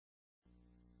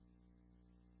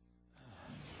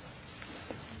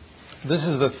This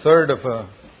is the third of a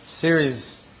series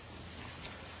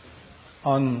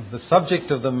on the subject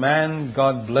of the man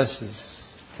God blesses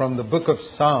from the book of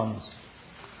Psalms.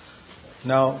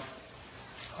 Now,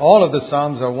 all of the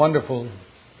Psalms are wonderful,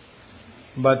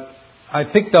 but I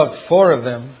picked out 4 of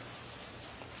them,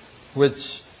 which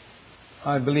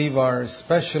I believe are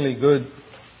especially good.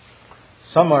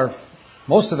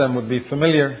 Most of them would be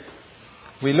familiar.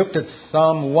 We looked at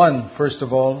Psalm 1, first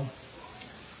of all,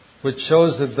 which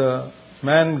shows that the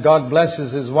man God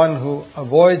blesses is one who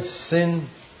avoids sin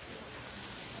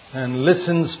and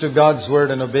listens to God's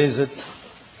word and obeys it.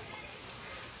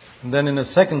 And then in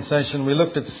a second session, we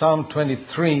looked at Psalm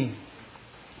 23,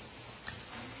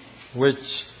 which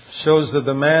shows that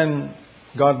the man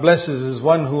God blesses is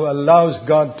one who allows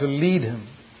God to lead him,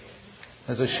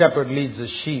 as a shepherd leads a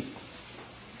sheep.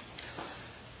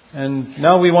 And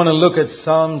now we want to look at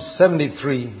Psalm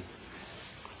 73.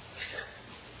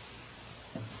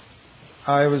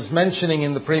 I was mentioning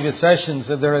in the previous sessions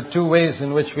that there are 2 ways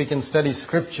in which we can study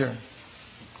Scripture.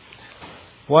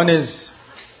 One is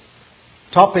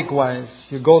topic-wise.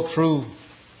 You go through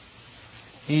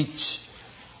each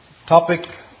topic,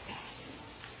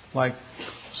 like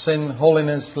sin,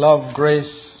 holiness, love,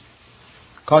 grace,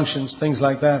 conscience, things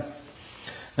like that.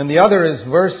 And the other is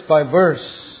verse by verse.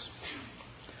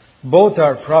 Both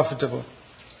are profitable.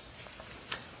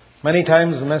 Many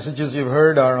times the messages you've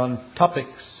heard are on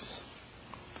topics.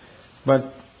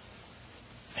 But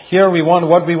here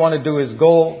what we want to do is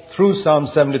go through Psalm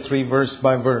 73 verse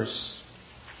by verse.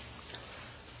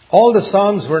 All the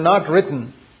Psalms were not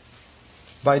written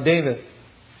by David.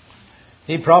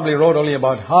 He probably wrote only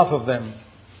about half of them,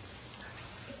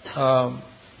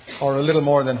 or a little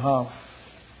more than half.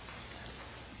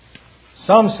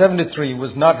 Psalm 73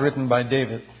 was not written by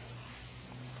David.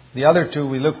 The other 2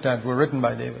 we looked at were written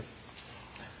by David.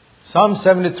 Psalm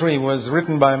 73 was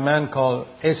written by a man called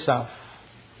Asaph,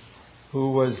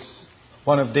 who was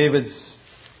one of David's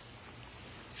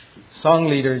song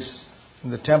leaders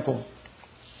in the temple.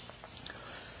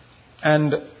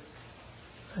 And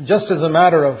just as a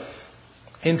matter of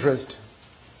interest,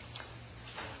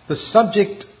 the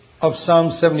subject of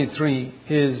Psalm 73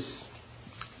 is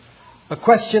a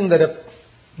question that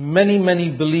many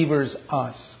believers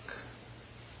ask.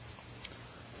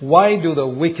 Why do the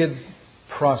wicked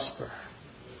prosper?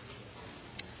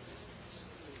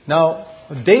 Now,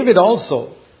 David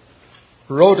also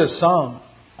wrote a psalm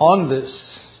on this,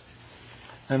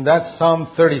 and that's Psalm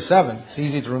 37. It's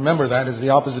easy to remember that as the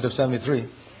opposite of 73.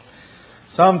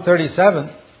 Psalm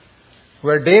 37,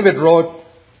 where David wrote,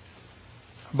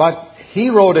 but he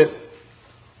wrote it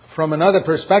from another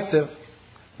perspective,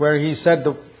 where he said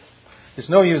it's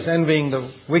no use envying the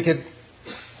wicked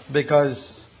because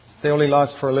they only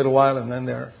last for a little while and then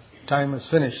their time is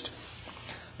finished.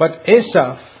 But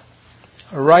Asaph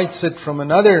writes it from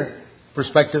another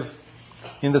perspective,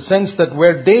 in the sense that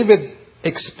where David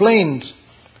explained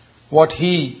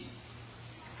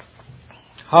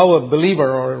how a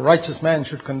believer or a righteous man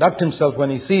should conduct himself when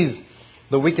he sees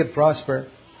the wicked prosper,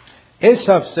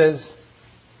 Asaph says,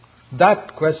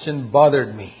 that question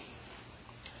bothered me.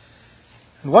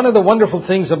 And one of the wonderful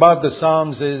things about the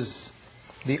Psalms is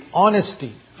the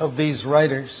honesty of these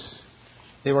writers.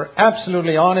 They were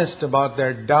absolutely honest about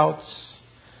their doubts,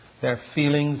 their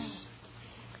feelings.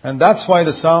 And that's why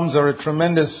the Psalms are a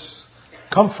tremendous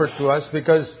comfort to us,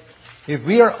 because if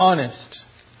we are honest,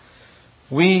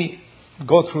 we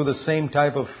go through the same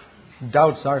type of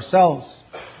doubts ourselves.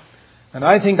 And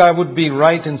I think I would be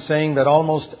right in saying that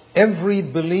almost every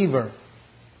believer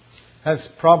has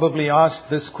probably asked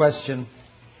this question: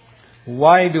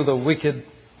 why do the wicked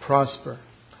prosper?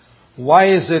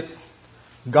 Why is it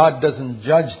God doesn't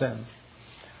judge them?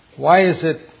 Why is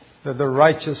it that the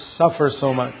righteous suffer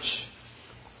so much?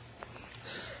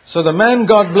 So the man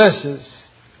God blesses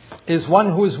is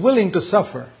one who is willing to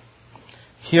suffer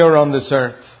here on this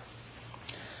earth.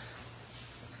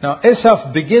 Now,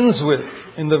 Asaph begins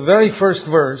in the very first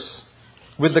verse,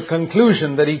 with the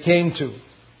conclusion that he came to.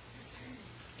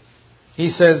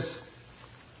 He says,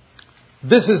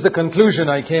 this is the conclusion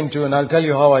I came to, and I'll tell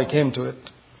you how I came to it.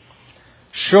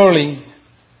 Surely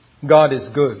God is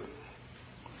good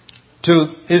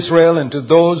to Israel and to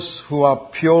those who are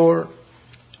pure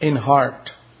in heart.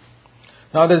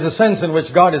 Now, there's a sense in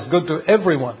which God is good to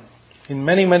everyone in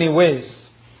many ways,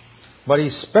 but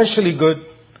He's especially good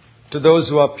to those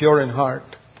who are pure in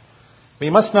heart. We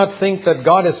must not think that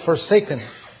God has forsaken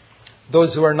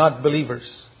those who are not believers.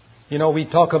 You know, we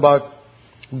talk about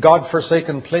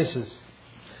God-forsaken places,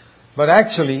 but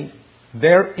actually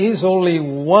there is only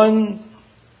one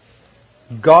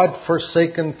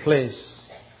God-forsaken place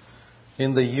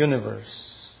in the universe,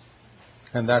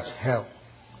 and that's hell.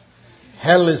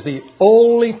 Hell is the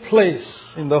only place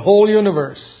in the whole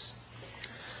universe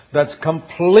that's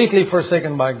completely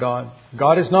forsaken by God.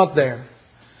 God is not there.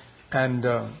 And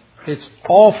it's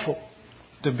awful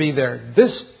to be there.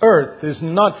 This earth is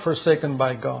not forsaken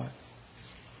by God.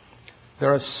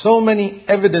 There are so many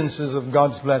evidences of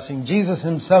God's blessing. Jesus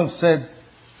Himself said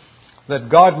that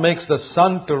God makes the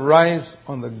sun to rise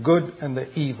on the good and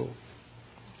the evil.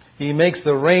 He makes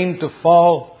the rain to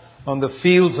fall on the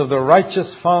fields of the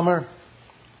righteous farmer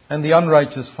and the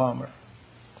unrighteous farmer.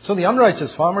 So the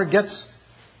unrighteous farmer gets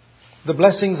the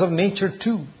blessings of nature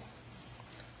too.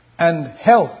 And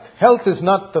health. Health is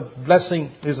not the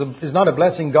blessing, is not a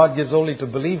blessing God gives only to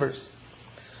believers.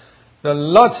 There are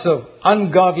lots of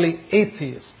ungodly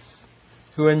atheists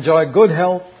who enjoy good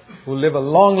health, who live a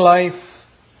long life.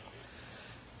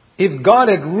 If God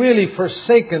had really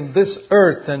forsaken this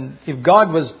earth, and if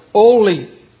God was only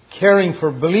caring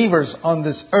for believers on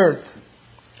this earth,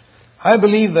 I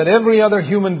believe that every other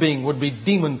human being would be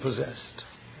demon-possessed.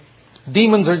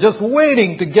 Demons are just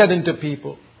waiting to get into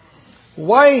people.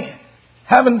 Why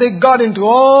haven't they got into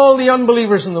all the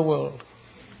unbelievers in the world?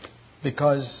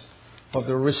 Because of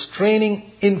the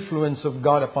restraining influence of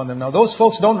God upon them. Now, those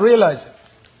folks don't realize it,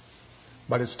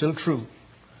 but it's still true.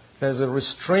 There's a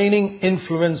restraining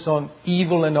influence on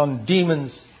evil and on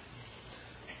demons,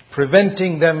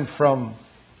 preventing them from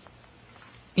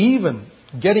even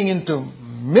getting into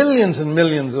millions and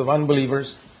millions of unbelievers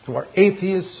who are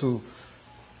atheists, who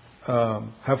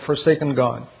have forsaken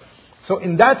God. So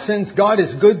in that sense, God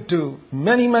is good to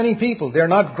many, many people. They're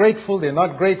not grateful. They're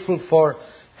not grateful for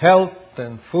health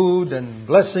and food and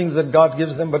blessings that God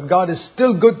gives them, but God is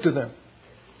still good to them.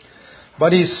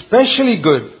 But He's especially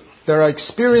good. There are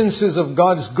experiences of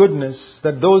God's goodness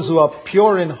that those who are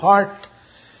pure in heart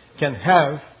can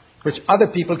have, which other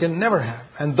people can never have.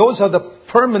 And those are the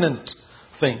permanent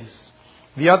things.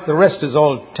 The rest is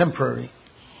all temporary.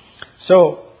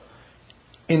 So,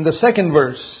 in the second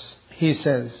verse, he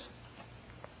says,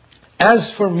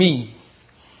 "As for me,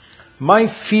 my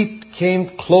feet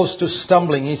came close to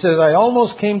stumbling." He says, I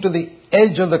almost came to the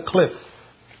edge of the cliff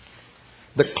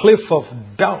of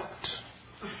doubt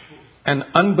and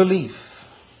unbelief.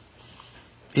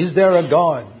 Is there a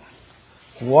God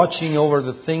watching over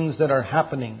the things that are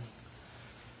happening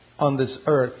on this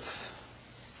earth?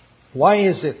 Why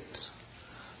is it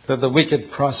that the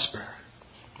wicked prosper?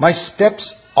 My steps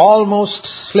almost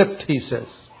slipped, he says,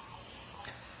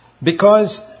 because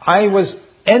I was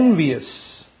envious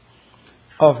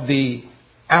of the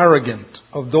arrogant,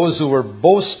 of those who were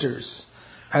boasters,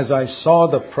 as I saw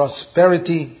the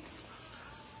prosperity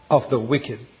of the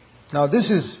wicked. Now this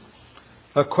is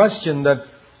a question that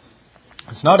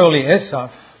it's not only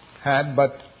Asaph had,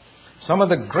 but some of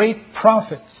the great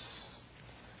prophets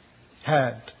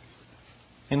had.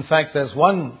 In fact, there's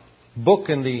one book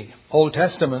in the Old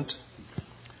Testament.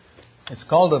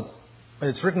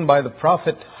 It's written by the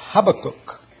prophet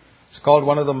Habakkuk. It's called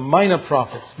one of the minor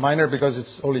prophets. Minor because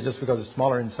it's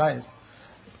smaller in size.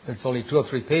 It's only 2 or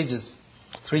 3 pages,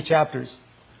 3 chapters.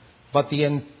 But the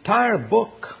entire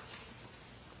book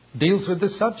deals with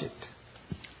this subject.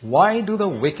 Why do the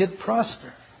wicked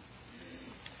prosper?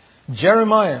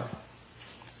 Jeremiah,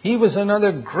 he was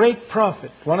another great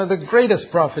prophet, one of the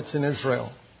greatest prophets in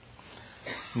Israel.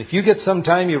 And if you get some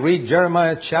time, you read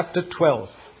Jeremiah chapter 12.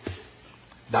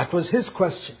 That was his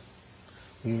question.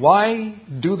 Why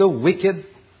do the wicked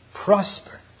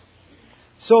prosper?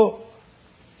 So,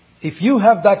 if you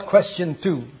have that question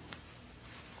too,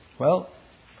 well,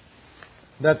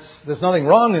 there's nothing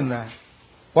wrong in that.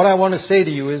 What I want to say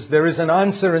to you is there is an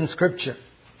answer in Scripture.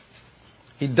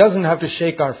 It doesn't have to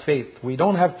shake our faith. We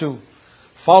don't have to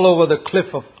fall over the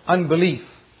cliff of unbelief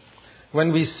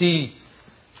when we see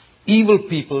evil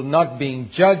people not being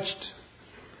judged,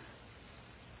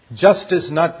 justice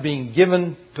not being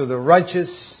given to the righteous,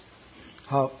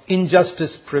 how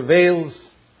injustice prevails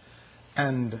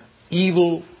and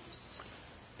evil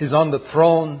is on the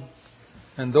throne,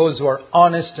 and those who are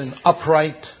honest and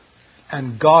upright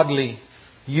and godly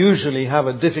usually have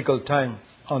a difficult time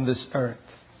on this earth.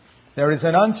 There is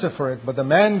an answer for it, but the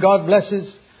man God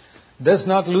blesses does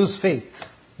not lose faith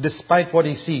despite what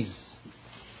he sees.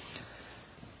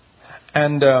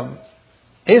 And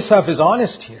Asaph is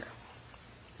honest here.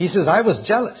 He says, I was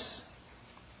jealous.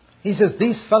 He says,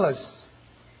 these fellas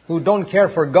who don't care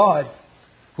for God,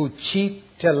 who cheat,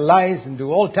 tell lies, and do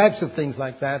all types of things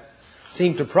like that,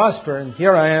 seem to prosper. And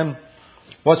here I am.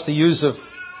 What's the use of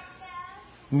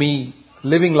me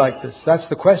living like this? That's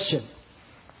the question.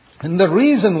 And the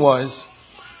reason was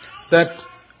that,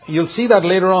 you'll see that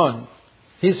later on,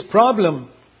 his problem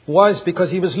was because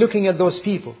he was looking at those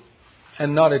people.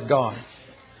 and not at God.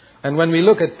 And when we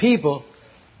look at people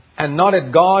and not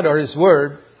at God or His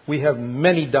Word, we have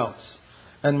many doubts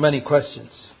and many questions.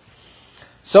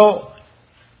 So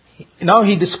now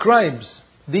he describes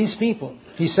these people.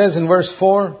 He says in verse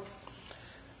 4,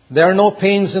 there are no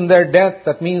pains in their death.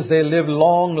 That means they live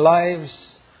long lives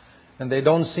and they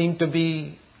don't seem to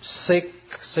be sick.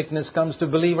 Sickness comes to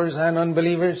believers and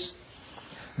unbelievers.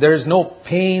 There is no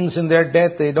pains in their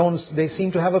death. They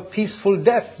seem to have a peaceful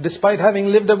death despite having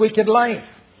lived a wicked life.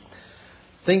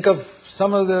 Think of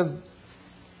some of the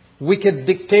wicked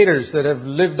dictators that have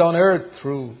lived on earth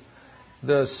through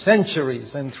the centuries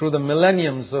and through the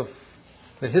millenniums of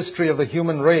the history of the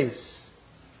human race.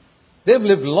 They've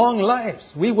lived long lives.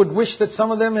 We would wish that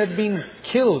some of them had been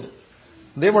killed.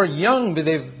 They were young, but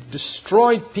they've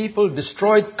destroyed people,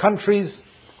 destroyed countries,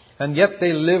 and yet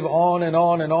they live on and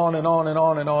on and on and on and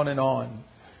on and on and on.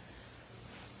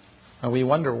 And we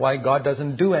wonder why God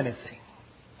doesn't do anything.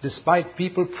 Despite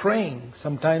people praying,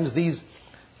 sometimes these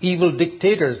evil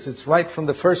dictators, it's right from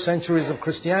the first centuries of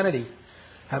Christianity,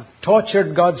 have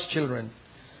tortured God's children.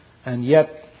 And yet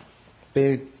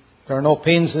there are no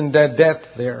pains in their death.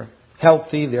 They're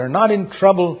healthy. They're not in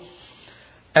trouble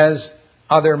as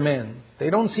other men. They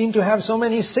don't seem to have so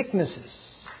many sicknesses.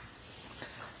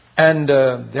 And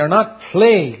they're not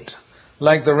plagued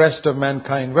like the rest of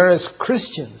mankind. Whereas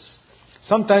Christians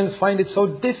sometimes find it so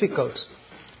difficult.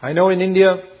 I know in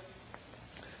India,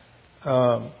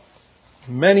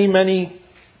 many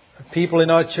people in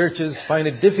our churches find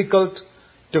it difficult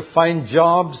to find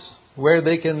jobs where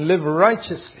they can live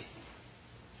righteously.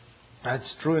 That's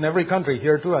true in every country,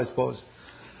 here too, I suppose.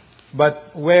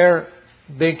 But where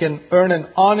they can earn an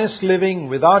honest living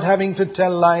without having to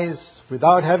tell lies,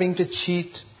 without having to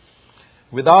cheat,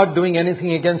 without doing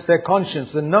anything against their conscience.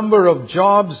 The number of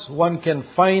jobs one can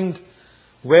find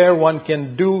where one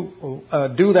can do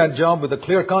that job with a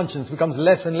clear conscience becomes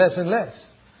less and less and less,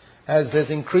 as there's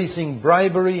increasing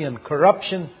bribery and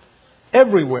corruption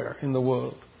everywhere in the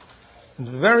world. It's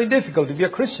very difficult to be a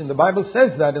Christian. The Bible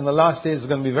says that in the last days it's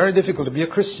going to be very difficult to be a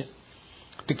Christian,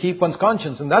 to keep one's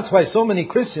conscience. And that's why so many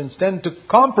Christians tend to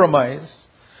compromise,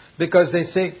 because they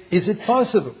say, is it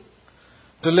possible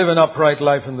to live an upright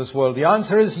life in this world? The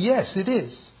answer is yes, it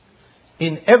is.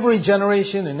 In every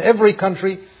generation, in every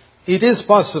country, it is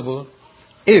possible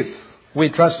if we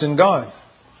trust in God.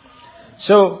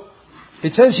 So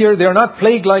it says here, they are not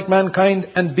plagued like mankind,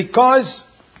 and because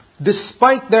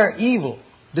despite their evil,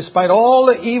 despite all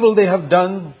the evil they have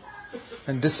done,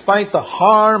 and despite the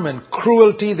harm and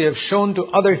cruelty they have shown to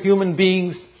other human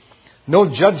beings,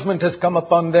 no judgment has come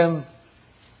upon them.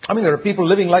 I mean, there are people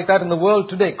living like that in the world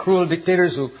today. Cruel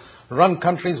dictators who run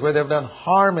countries where they've done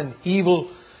harm and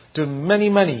evil to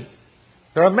many.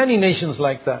 There are many nations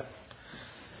like that.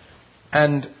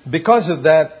 And because of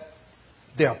that,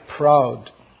 they are proud.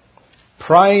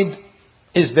 Pride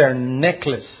is their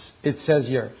necklace, it says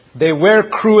here. They wear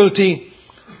cruelty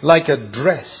like a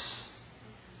dress.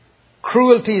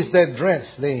 Cruelty is their dress.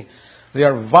 They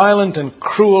are violent and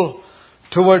cruel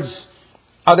towards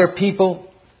other people.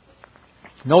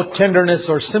 No tenderness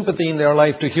or sympathy in their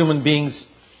life to human beings.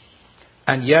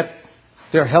 And yet,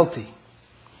 they're healthy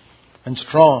and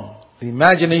strong. The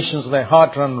imaginations of their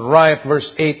heart run riot, verse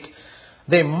 8.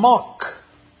 They mock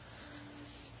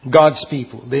God's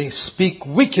people. They speak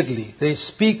wickedly. They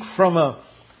speak from a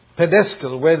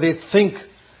pedestal where they think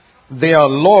they are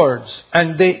lords.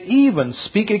 And they even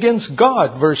speak against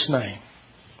God, verse 9,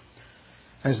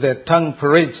 as their tongue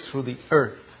parades through the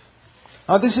earth.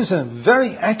 Now, this is a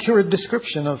very accurate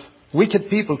description of wicked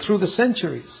people through the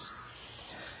centuries.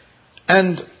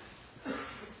 And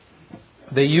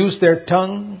they use their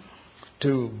tongue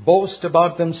to boast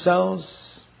about themselves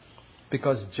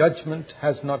because judgment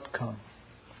has not come.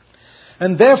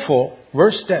 And therefore,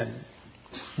 verse 10,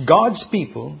 God's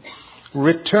people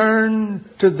return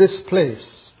to this place.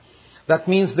 That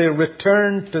means they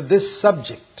return to this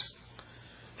subject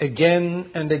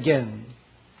again and again.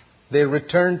 They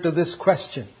return to this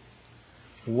question.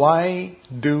 Why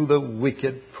do the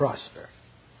wicked prosper?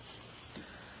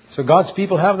 So God's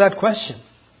people have that question.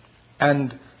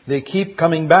 And they keep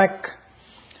coming back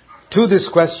to this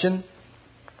question.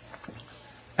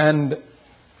 And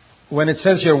when it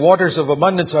says here, waters of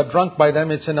abundance are drunk by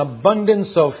them, it's an abundance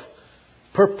of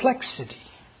perplexity.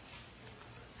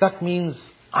 That means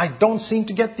I don't seem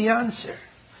to get the answer.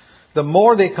 The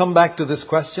more they come back to this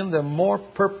question, the more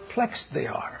perplexed they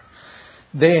are.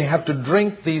 They have to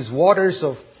drink these waters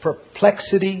of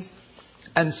perplexity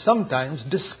and sometimes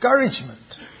discouragement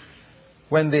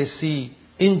when they see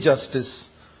injustice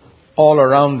all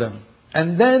around them.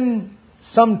 And then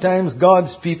sometimes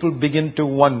God's people begin to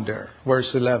wonder. Verse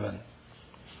 11.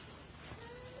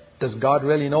 Does God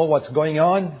really know what's going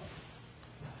on?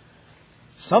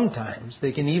 Sometimes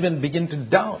they can even begin to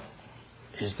doubt.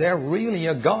 Is there really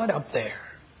a God up there?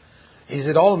 Is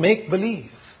it all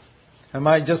make-believe? Am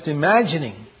I just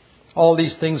imagining all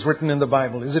these things written in the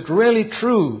Bible? Is it really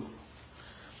true?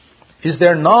 Is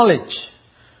there knowledge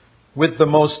with the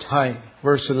Most High?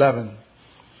 Verse 11.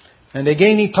 And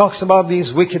again he talks about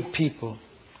these wicked people.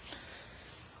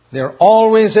 They're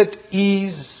always at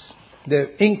ease.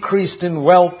 They're increased in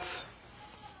wealth.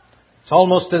 It's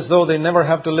almost as though they never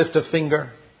have to lift a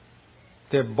finger.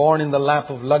 They're born in the lap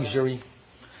of luxury.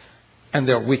 And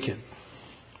they're wicked.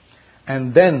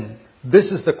 And then, this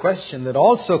is the question that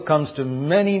also comes to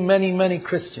many, many, many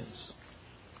Christians.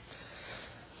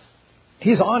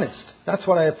 He's honest. That's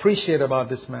what I appreciate about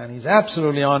this man. He's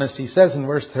absolutely honest. He says in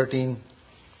verse 13,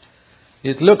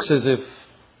 it looks as if,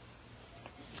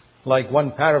 like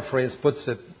one paraphrase puts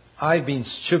it, I've been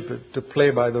stupid to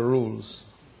play by the rules.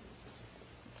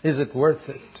 Is it worth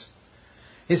it?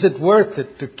 Is it worth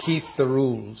it to keep the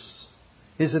rules?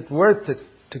 Is it worth it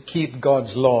to keep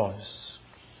God's laws?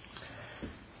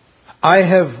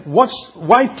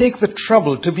 Why take the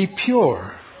trouble to be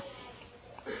pure?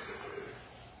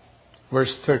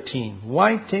 Verse 13.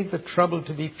 Why take the trouble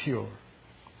to be pure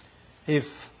if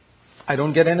I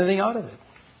don't get anything out of it?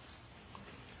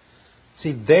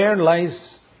 See, there lies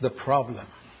the problem.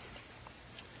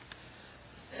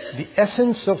 The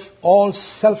essence of all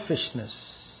selfishness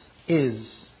is,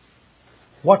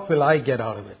 what will I get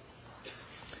out of it?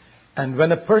 And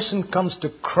when a person comes to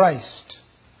Christ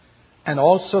and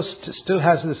also still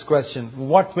has this question,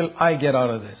 what will I get out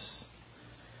of this?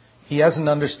 He hasn't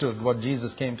understood what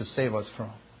Jesus came to save us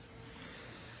from.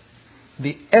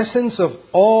 The essence of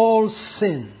all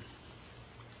sin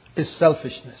is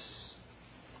selfishness.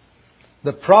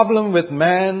 The problem with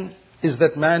man is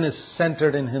that man is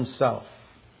centered in himself.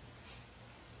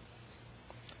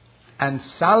 And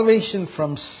salvation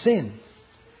from sin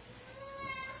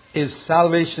is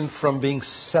salvation from being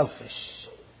selfish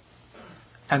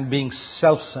and being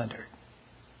self-centered.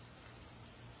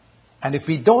 And if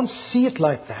we don't see it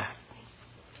like that,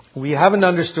 we haven't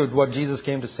understood what Jesus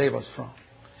came to save us from.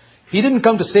 He didn't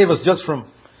come to save us just from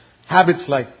habits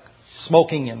like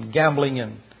smoking and gambling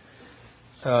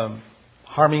and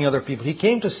harming other people. He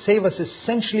came to save us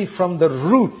essentially from the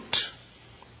root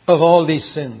of all these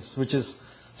sins, which is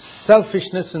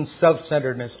selfishness and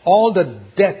self-centeredness. All the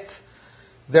death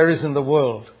there is in the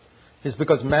world is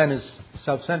because man is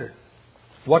self-centered.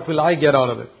 What will I get out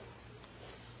of it?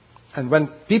 And when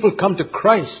people come to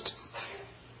Christ,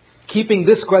 keeping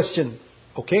this question,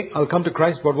 okay, I'll come to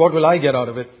Christ, but what will I get out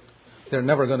of it? They're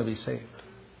never going to be saved.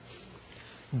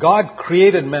 God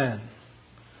created man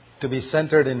to be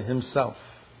centered in himself.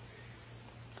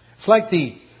 It's like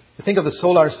you think of the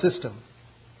solar system.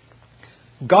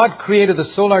 God created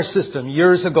the solar system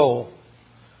years ago,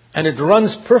 and it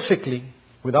runs perfectly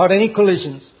without any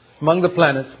collisions among the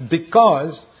planets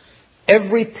because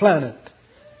every planet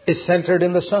is centered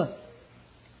in the sun.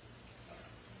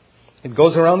 It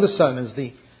goes around the sun as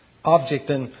the object.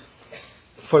 And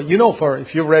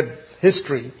if you've read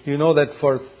history, you know that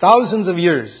for thousands of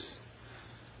years,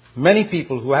 many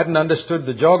people who hadn't understood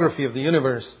the geography of the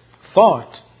universe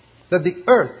thought that the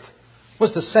earth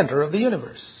was the center of the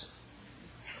universe.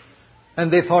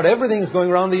 And they thought everything is going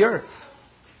around the earth.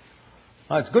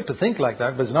 Now, it's good to think like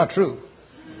that, but it's not true.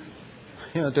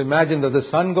 To imagine that the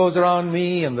sun goes around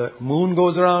me and the moon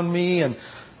goes around me and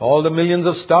all the millions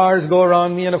of stars go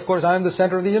around me, and of course I'm the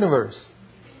center of the universe.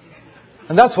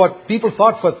 And that's what people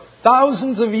thought for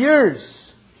thousands of years.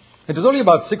 It was only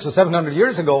about 600 or 700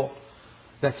 years ago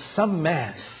that some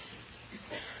man,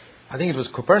 I think it was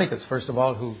Copernicus first of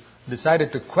all, who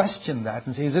decided to question that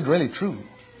and say, is it really true?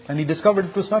 And he discovered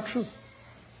it was not true.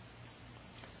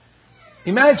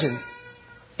 Imagine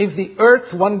if the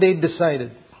earth one day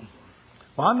decided,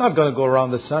 well, I'm not going to go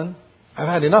around the sun. I've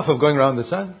had enough of going around the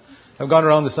sun. I've gone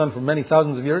around the sun for many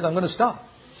thousands of years. I'm going to stop.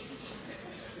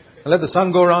 And let the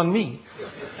sun go around me.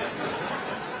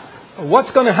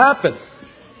 What's going to happen?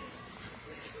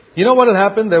 You know what will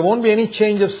happen? There won't be any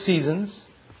change of seasons.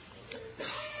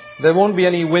 There won't be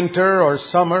any winter or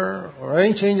summer or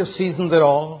any change of seasons at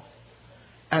all.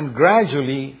 And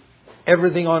gradually,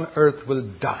 everything on earth will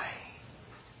die.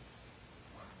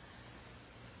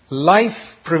 Life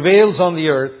prevails on the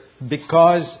earth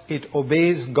because it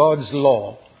obeys God's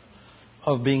law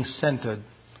of being centered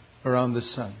around the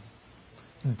sun.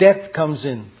 Death comes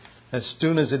in as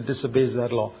soon as it disobeys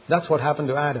that law. That's what happened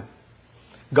to Adam.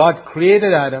 God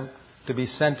created Adam to be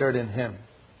centered in Him,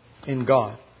 in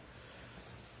God.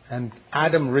 And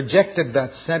Adam rejected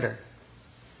that center.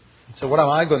 So what am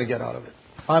I going to get out of it?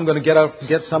 I'm going to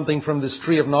get something from this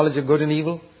tree of knowledge of good and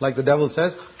evil, like the devil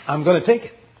says, I'm going to take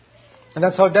it. And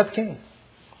that's how death came.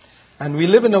 And we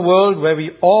live in a world where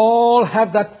we all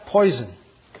have that poison,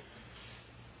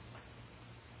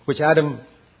 which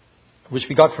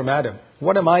we got from Adam.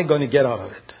 What am I going to get out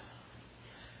of it?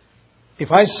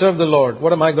 If I serve the Lord,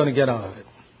 what am I going to get out of it?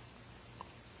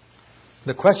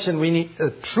 The question we need,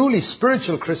 a truly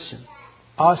spiritual Christian,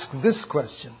 ask this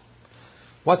question.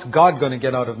 What's God going to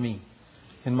get out of me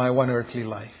in my one earthly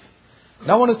life?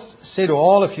 Now I want to say to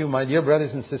all of you, my dear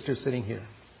brothers and sisters sitting here,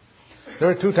 there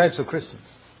are two types of Christians.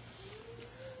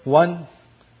 One,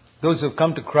 those who have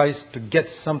come to Christ to get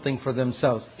something for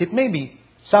themselves. It may be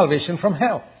salvation from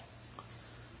hell.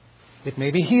 It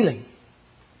may be healing.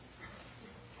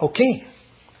 Okay.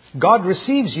 God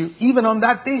receives you even on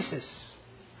that basis.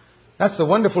 That's the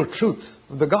wonderful truth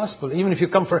of the gospel. Even if you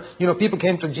come for, people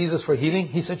came to Jesus for healing.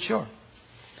 He said, sure.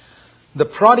 The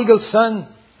prodigal son,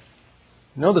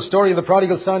 the story of the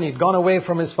prodigal son. He'd gone away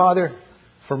from his father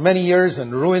for many years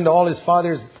and ruined all his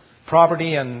father's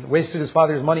property and wasted his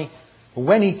father's money.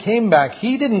 When he came back,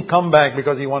 he didn't come back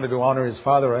because he wanted to honor his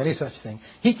father or any such thing.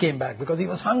 He came back because he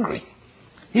was hungry.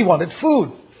 He wanted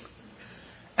food.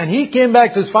 And he came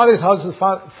back to his father's house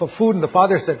for food, and the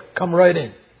father said, come right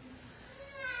in.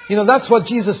 That's what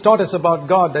Jesus taught us about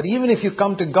God, that even if you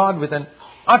come to God with an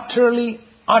utterly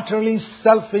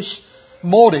selfish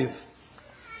motive,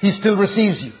 He still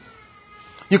receives you.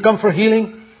 You come for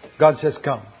healing, God says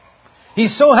come.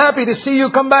 He's so happy to see you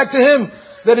come back to Him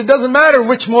that it doesn't matter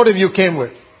which motive you came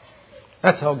with.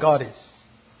 That's how God is.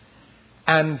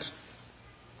 And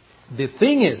the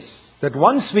thing is that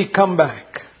once we come back,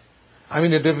 it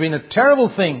would have been a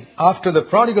terrible thing after the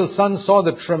prodigal son saw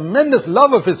the tremendous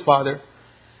love of his father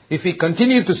if he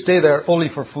continued to stay there only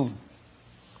for food.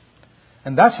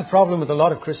 And that's the problem with a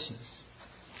lot of Christians.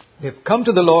 They've come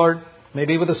to the Lord,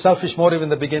 maybe with a selfish motive in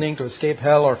the beginning to escape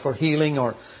hell or for healing,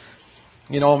 or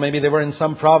maybe they were in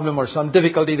some problem or some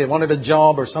difficulty. They wanted a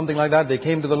job or something like that. They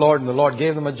came to the Lord and the Lord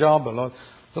gave them a job.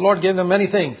 The Lord gave them many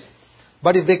things.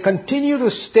 But if they continue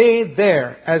to stay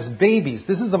there as babies,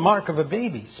 this is the mark of a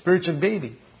baby, spiritual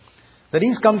baby, that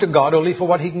he's come to God only for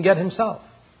what he can get himself.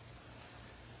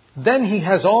 Then he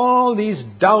has all these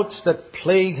doubts that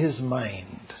plague his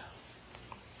mind.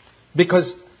 Because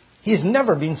he's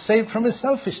never been saved from his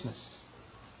selfishness.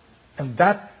 And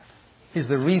that is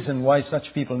the reason why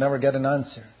such people never get an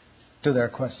answer to their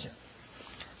question.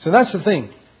 So that's the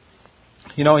thing.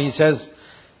 He says,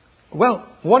 well,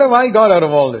 what have I got out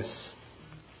of all this?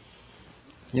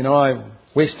 I've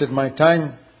wasted my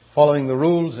time following the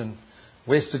rules and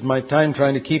wasted my time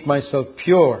trying to keep myself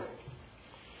pure.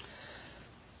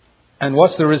 And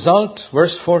what's the result?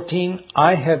 Verse 14,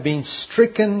 I have been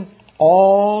stricken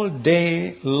all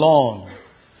day long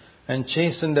and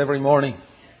chastened every morning.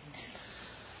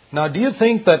 Now, do you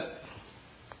think that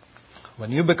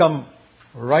when you become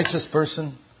a righteous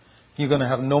person, you're going to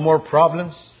have no more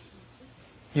problems?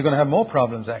 You're going to have more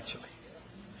problems, actually.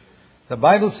 The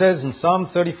Bible says in Psalm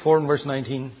 34 and verse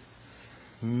 19,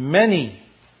 many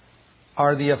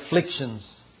are the afflictions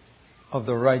of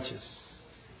the righteous.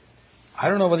 I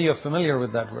don't know whether you're familiar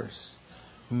with that verse.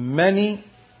 Many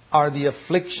are the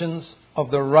afflictions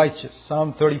of the righteous.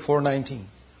 Psalm 34:19.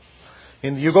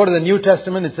 You go to the New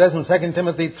Testament, it says in 2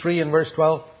 Timothy 3 and verse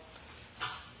 12,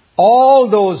 all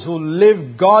those who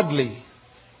live godly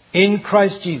in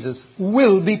Christ Jesus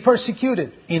will be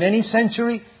persecuted in any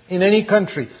century, in any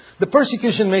country. The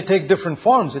persecution may take different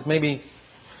forms. It may be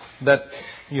that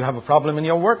you have a problem in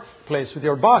your workplace with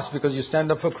your boss because you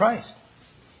stand up for Christ.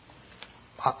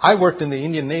 I worked in the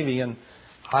Indian Navy, and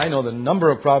I know the number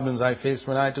of problems I faced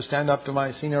when I had to stand up to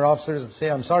my senior officers and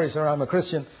say, I'm sorry, sir, I'm a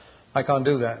Christian. I can't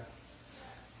do that.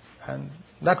 And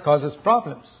that causes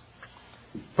problems.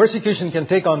 Persecution can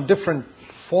take on different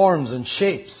forms and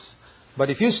shapes. But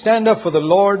if you stand up for the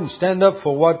Lord and stand up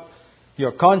for what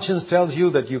your conscience tells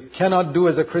you that you cannot do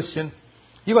as a Christian,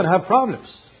 you're going to have problems.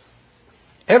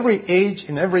 Every age,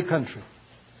 in every country.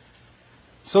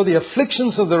 So the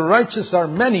afflictions of the righteous are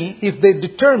many if they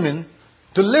determine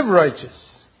to live righteous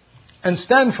and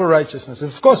stand for righteousness.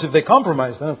 And of course, if they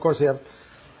compromise, then of course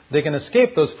they can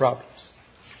escape those problems.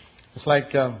 It's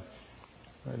like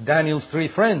Daniel's 3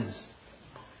 friends.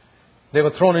 They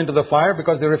were thrown into the fire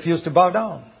because they refused to bow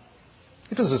down.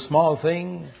 It was a small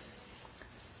thing.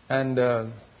 And,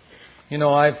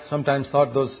 I've sometimes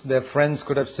thought their friends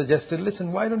could have suggested,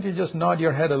 listen, why don't you just nod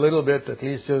your head a little bit, at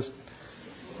least just,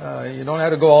 you don't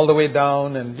have to go all the way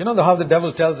down. And you know how the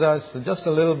devil tells us, just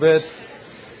a little bit.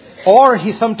 Or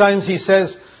sometimes he says,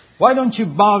 why don't you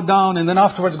bow down and then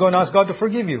afterwards go and ask God to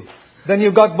forgive you? Then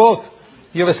you've got both.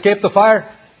 You've escaped the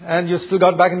fire and you still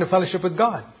got back into fellowship with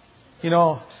God. You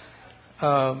know,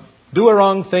 do a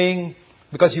wrong thing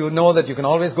because you know that you can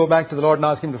always go back to the Lord and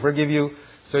ask Him to forgive you.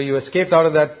 So you escaped out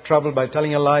of that trouble by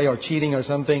telling a lie or cheating or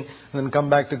something and then come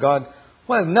back to God.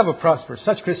 Well, never prosper.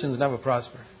 Such Christians never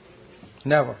prosper.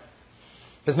 Never.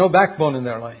 There's no backbone in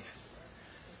their life.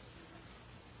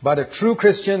 But a true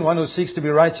Christian, one who seeks to be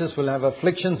righteous, will have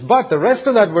afflictions. But the rest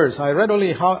of that verse,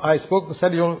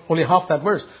 said only half that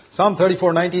verse. Psalm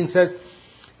 34:19 says,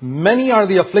 many are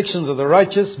the afflictions of the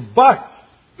righteous, but,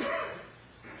 do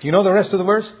you know the rest of the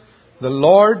verse? The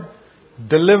Lord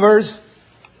delivers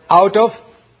out of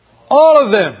all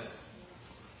of them.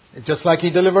 It's just like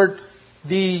He delivered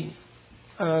the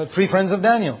 3 friends of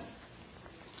Daniel.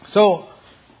 So,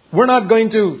 we're not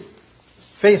going to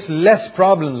face less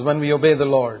problems when we obey the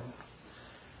Lord.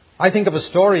 I think of a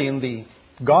story in the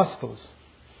Gospels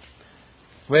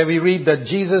where we read that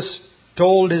Jesus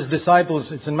told His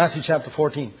disciples, it's in Matthew chapter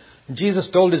 14, Jesus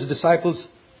told His disciples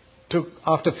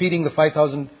after feeding the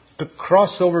 5,000 to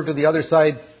cross over to the other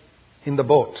side in the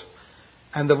boat.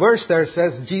 And the verse there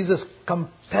says Jesus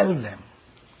compelled them.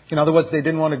 In other words, they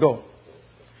didn't want to go.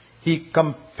 He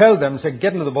compelled them, said,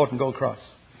 get into the boat and go across.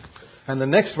 And the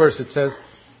next verse it says,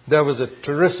 there was a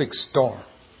terrific storm.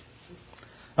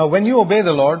 Now, when you obey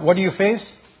the Lord, what do you face?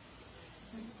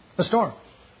 A storm.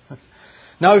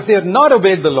 Now, if they had not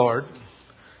obeyed the Lord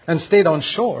and stayed on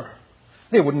shore,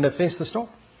 they wouldn't have faced the storm.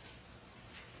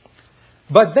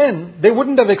 But then, they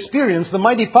wouldn't have experienced the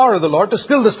mighty power of the Lord to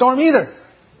still the storm either.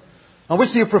 Now,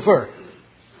 which do you prefer?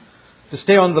 To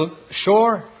stay on the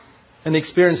shore and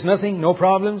experience nothing, no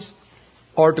problems?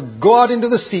 Or to go out into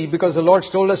the sea because the Lord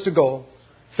told us to go,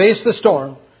 face the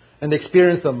storm, and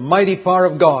experience the mighty power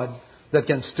of God that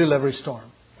can still every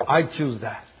storm? I'd choose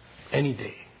that any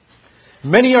day.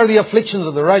 Many are the afflictions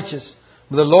of the righteous,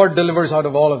 but the Lord delivers out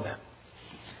of all of them.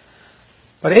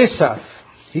 But Asaph,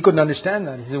 he couldn't understand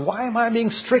that. He said, why am I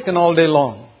being stricken all day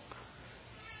long?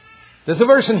 There's a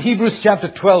verse in Hebrews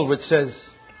chapter 12 which says,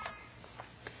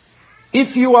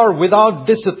 if you are without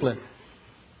discipline,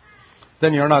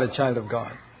 then you're not a child of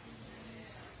God.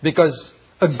 Because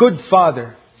a good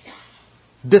father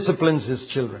disciplines his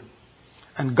children.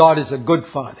 And God is a good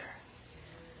father.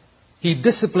 He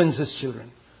disciplines His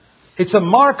children. It's a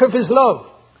mark of His love.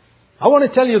 I want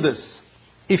to tell you this.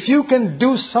 If you can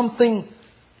do something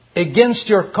against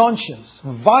your conscience,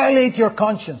 violate your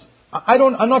conscience.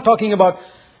 I'm not talking about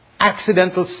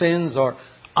accidental sins or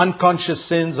unconscious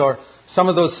sins or some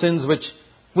of those sins which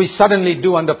we suddenly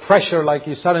do under pressure, like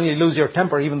you suddenly lose your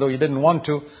temper even though you didn't want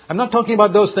to. I'm not talking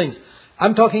about those things.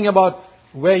 I'm talking about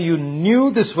where you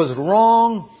knew this was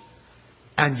wrong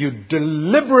and you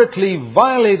deliberately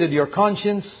violated your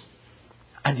conscience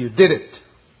and you did it.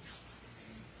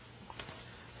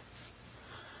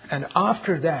 And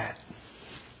after that,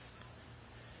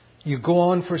 you go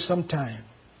on for some time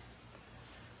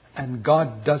and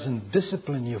God doesn't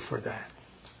discipline you for that.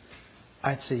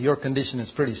 I'd say your condition is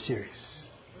pretty serious.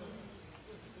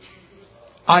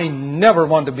 I never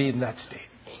want to be in that state.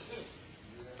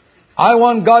 I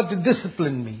want God to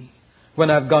discipline me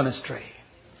when I've gone astray.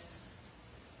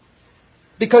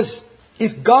 Because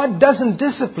if God doesn't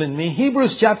discipline me,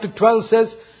 Hebrews chapter 12 says,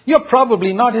 you're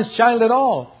probably not His child at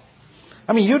all.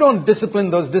 I mean, you don't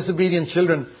discipline those disobedient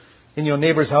children in your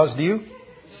neighbor's house, do you?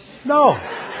 No.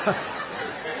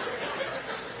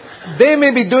 They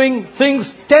may be doing things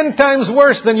 10 times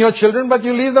worse than your children, but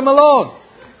you leave them alone.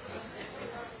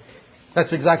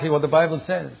 That's exactly what the Bible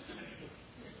says.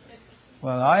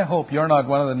 Well, I hope you're not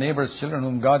one of the neighbor's children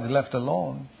whom God's left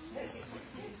alone.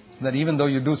 That even though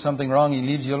you do something wrong, He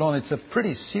leaves you alone. It's a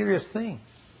pretty serious thing.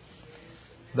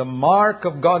 The mark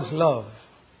of God's love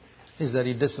is that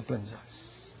He disciplines us.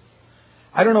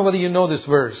 I don't know whether you know this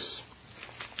verse.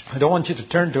 I don't want you to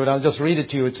turn to it. I'll just read it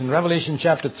to you. It's in Revelation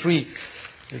chapter 3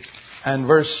 and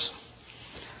verse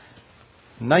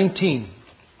 19.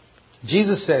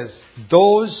 Jesus says,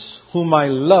 those whom I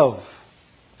love,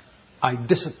 I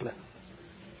discipline.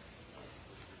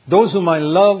 Those whom I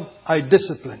love, I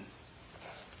discipline.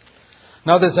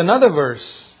 Now there's another verse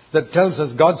that tells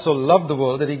us God so loved the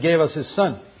world that He gave us His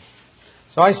Son.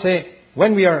 So I say,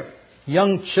 when we are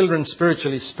young children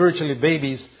spiritually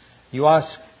babies, you ask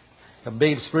a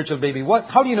spiritual baby,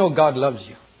 how do you know God loves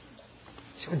you?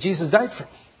 Say, well, Jesus died for me.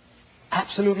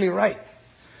 Absolutely right.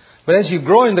 But as you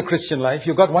grow in the Christian life,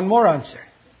 you've got one more answer.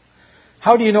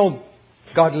 How do you know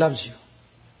God loves you?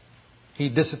 He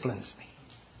disciplines me.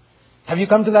 Have you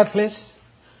come to that place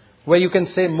where you can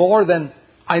say more than,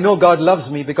 I know God loves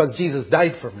me because Jesus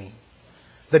died for me?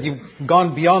 That you've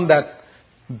gone beyond that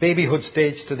babyhood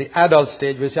stage to the adult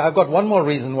stage where you say, I've got one more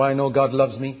reason why I know God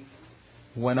loves me.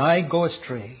 When I go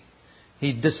astray,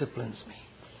 He disciplines me.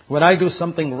 When I do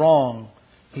something wrong,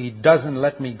 He doesn't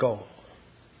let me go.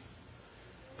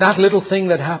 That little thing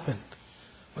that happened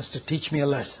was to teach me a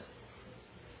lesson.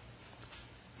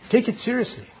 Take it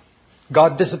seriously.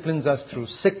 God disciplines us through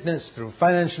sickness, through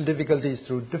financial difficulties,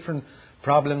 through different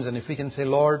problems. And if we can say,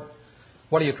 Lord,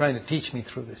 what are you trying to teach me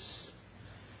through this?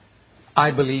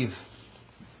 I believe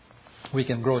we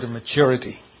can grow to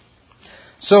maturity.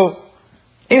 So,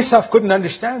 Asaph couldn't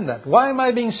understand that. Why am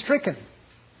I being stricken?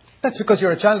 That's because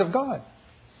you're a child of God.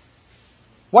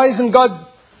 Why isn't God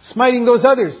smiting those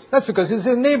others? That's because it's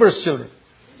his neighbor's children.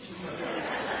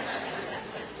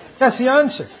 That's the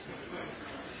answer.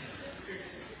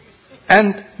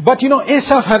 But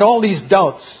Asaph had all these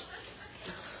doubts.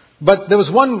 But there was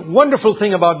one wonderful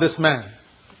thing about this man.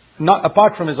 Not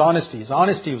apart from his honesty. His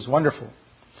honesty was wonderful.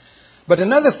 But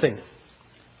another thing,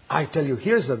 I tell you,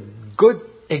 here's a good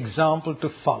example to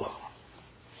follow.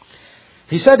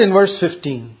 He said in verse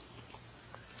 15,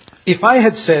 if I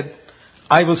had said,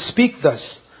 I will speak thus,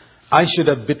 I should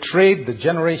have betrayed the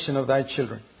generation of thy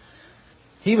children.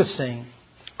 He was saying,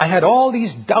 I had all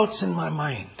these doubts in my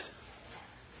mind,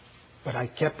 but I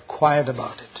kept quiet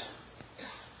about it.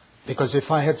 Because if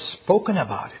I had spoken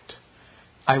about it,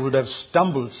 I would have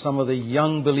stumbled some of the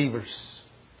young believers.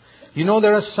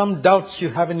 There are some doubts you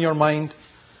have in your mind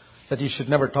that you should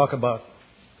never talk about.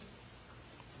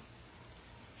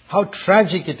 How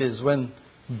tragic it is when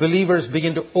believers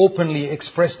begin to openly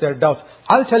express their doubts.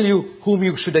 I'll tell you whom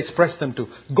you should express them to.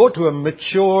 Go to a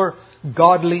mature,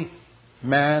 godly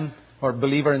man or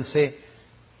believer and say,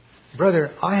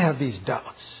 brother, I have these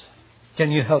doubts.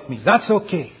 Can you help me? That's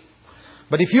okay.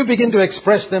 But if you begin to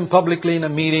express them publicly in a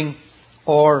meeting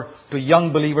or to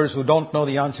young believers who don't know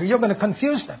the answer, you're going to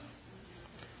confuse them.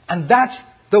 And that's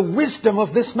the wisdom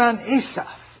of this man Asaph.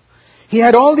 He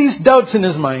had all these doubts in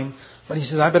his mind, but he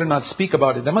says, I better not speak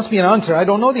about it. There must be an answer. I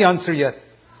don't know the answer yet.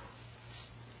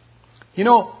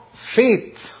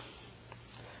 Faith.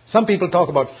 Some people talk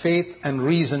about faith and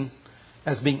reason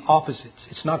as being opposites.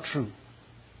 It's not true.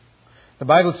 The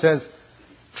Bible says,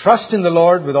 trust in the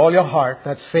Lord with all your heart.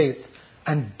 That's faith.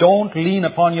 And don't lean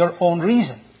upon your own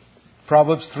reason.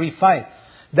 Proverbs 3:5.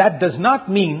 That does not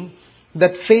mean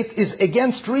that faith is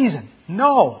against reason.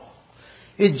 No.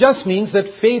 It just means that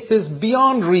faith is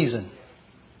beyond reason.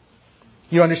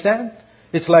 You understand?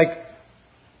 It's like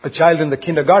a child in the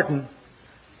kindergarten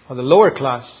or the lower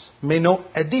class may know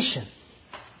addition.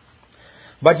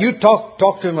 But you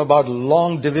talk to him about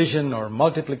long division or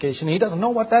multiplication, he doesn't know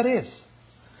what that is.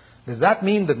 Does that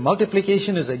mean that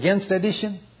multiplication is against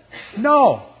addition?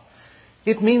 No.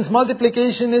 It means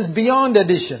multiplication is beyond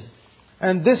addition.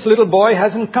 And this little boy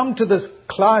hasn't come to this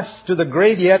class, to the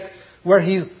grade yet, where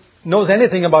he knows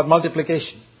anything about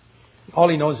multiplication. All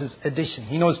he knows is addition.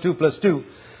 He knows 2 plus 2,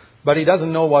 but he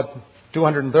doesn't know what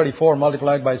 234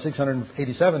 multiplied by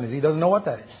 687 is. He doesn't know what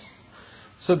that is.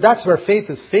 So that's where faith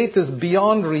is. Faith is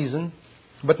beyond reason,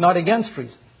 but not against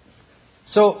reason.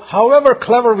 So however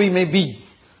clever we may be,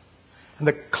 and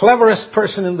the cleverest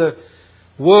person in the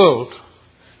world,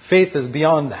 faith is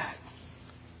beyond that.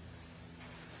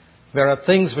 There are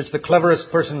things which the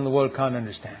cleverest person in the world can't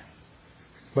understand,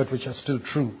 but which are still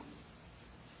true.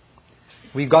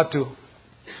 We've got to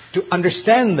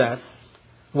understand that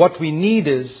what we need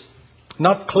is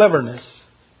not cleverness,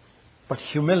 but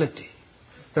humility.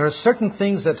 There are certain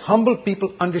things that humble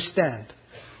people understand,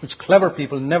 which clever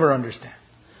people never understand.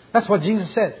 That's what Jesus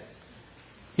said.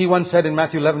 He once said in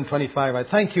Matthew 11:25, I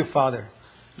thank you, Father.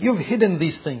 You've hidden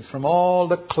these things from all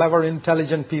the clever,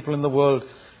 intelligent people in the world,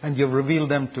 and you've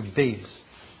revealed them to babes,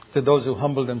 to those who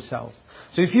humble themselves.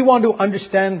 So if you want to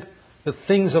understand the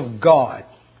things of God,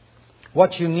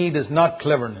 what you need is not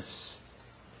cleverness,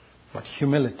 but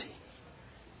humility.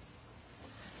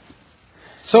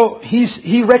 So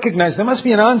he recognized there must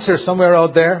be an answer somewhere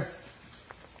out there.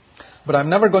 But I'm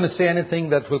never going to say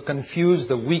anything that will confuse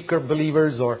the weaker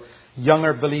believers or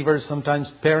younger believers. Sometimes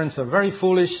parents are very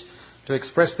foolish to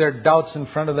express their doubts in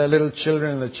front of their little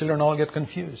children, and the children all get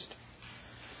confused.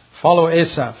 Follow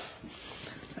Asaph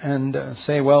and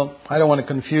say, well, I don't want to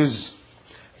confuse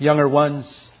younger ones.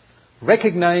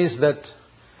 Recognize that,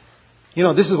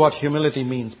 this is what humility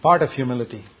means, part of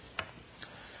humility.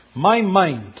 My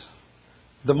mind,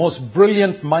 the most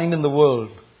brilliant mind in the world,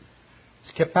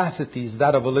 its capacity is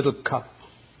that of a little cup.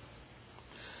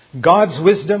 God's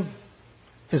wisdom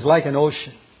is like an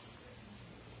ocean.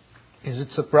 Is it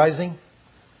surprising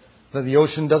that the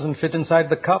ocean doesn't fit inside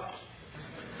the cup?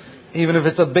 Even if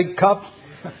it's a big cup.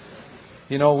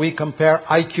 We compare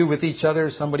IQ with each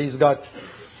other. Somebody's got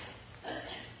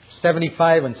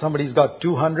 75 and somebody's got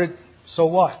 200. So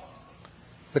what?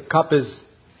 The cup is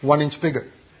 1 inch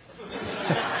bigger.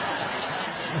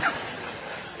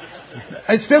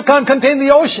 It still can't contain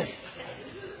the ocean.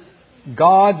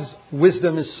 God's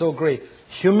wisdom is so great.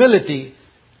 Humility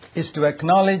is to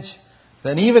acknowledge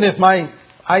that even if my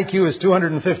IQ is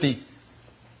 250,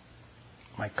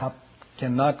 my cup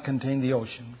cannot contain the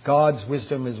ocean. God's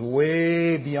wisdom is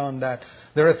way beyond that.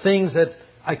 There are things that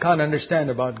I can't understand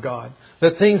about God.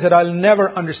 There are things that I'll never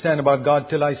understand about God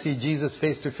till I see Jesus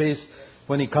face to face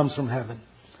when He comes from heaven.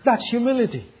 That's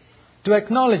humility. To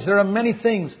acknowledge there are many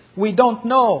things we don't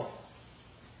know.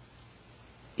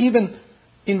 Even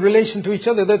in relation to each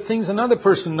other, there are things another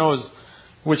person knows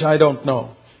which I don't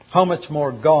know. How much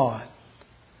more God?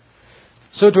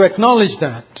 So to acknowledge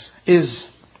that is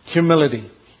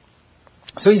humility.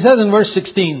 So he says in verse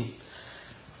 16,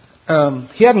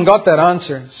 he hadn't got that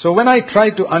answer. So when I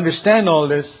tried to understand all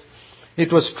this,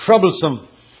 it was troublesome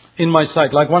in my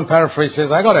sight. Like one paraphrase says,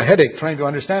 I got a headache trying to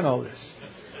understand all this.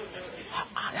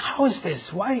 How is this?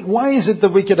 Why is it the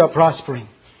wicked are prospering?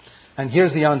 And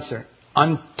here's the answer.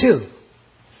 Until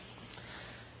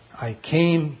I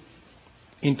came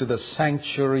into the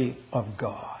sanctuary of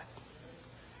God.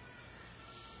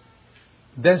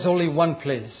 There's only one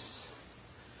place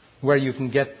where you can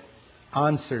get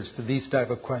answers to these type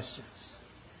of questions.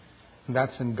 And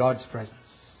that's in God's presence.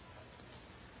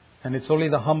 And it's only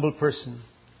the humble person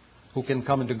who can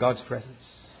come into God's presence.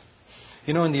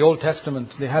 You know, in the Old Testament,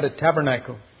 they had a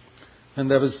tabernacle. And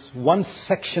there was one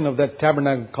section of that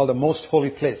tabernacle called the most holy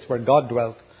place where God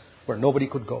dwelt, where nobody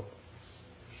could go.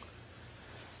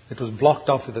 It was blocked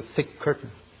off with a thick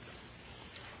curtain.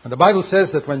 And the Bible says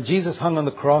that when Jesus hung on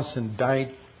the cross and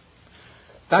died,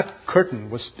 that curtain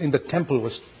was in the temple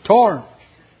was torn,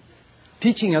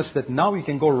 teaching us that now we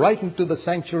can go right into the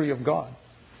sanctuary of God,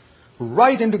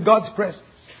 right into God's presence.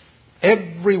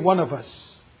 Every one of us.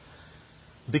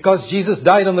 Because Jesus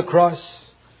died on the cross,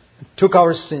 took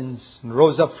our sins and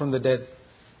rose up from the dead.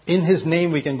 In His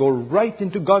name we can go right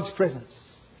into God's presence.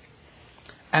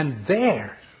 And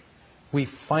there we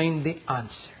find the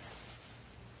answer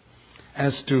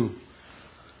as to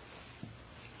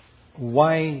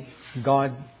why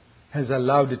God has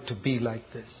allowed it to be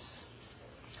like this.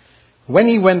 When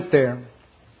He went there,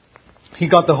 He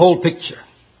got the whole picture.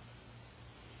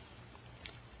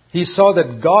 He saw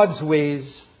that God's ways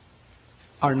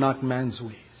are not man's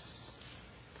ways.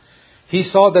 He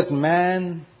saw that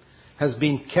man has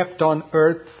been kept on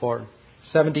earth for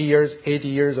 70 years, 80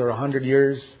 years, or 100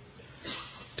 years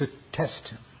to test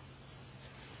him.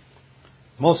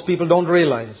 Most people don't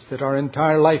realize that our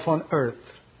entire life on earth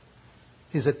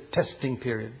is a testing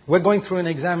period. We're going through an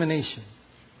examination.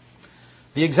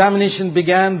 The examination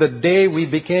began the day we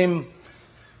became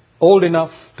old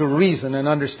enough to reason and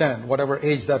understand. Whatever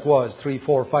age that was, 3,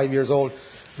 4, 5 years old,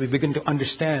 we begin to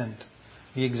understand.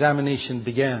 The examination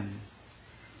began.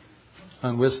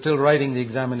 And we're still writing the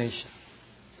examination.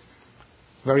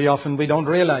 Very often we don't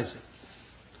realize it.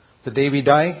 The day we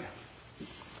die,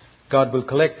 God will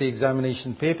collect the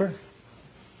examination paper.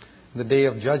 The day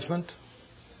of judgment,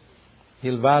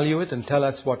 He'll value it and tell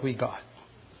us what we got.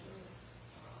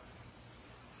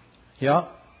 Yeah?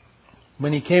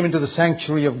 When He came into the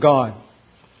sanctuary of God,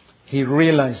 He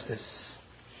realized this.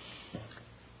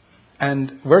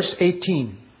 And verse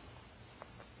 18,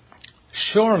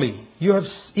 surely you have,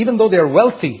 even though they're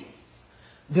wealthy,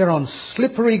 they're on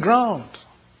slippery ground.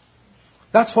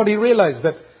 That's what He realized,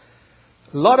 that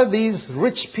a lot of these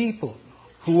rich people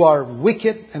who are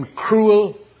wicked and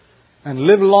cruel and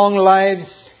live long lives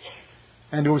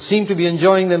and who seem to be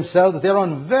enjoying themselves, they're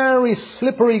on very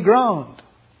slippery ground.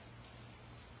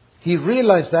 He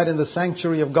realized that in the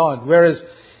sanctuary of God. Whereas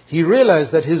he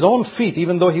realized that his own feet,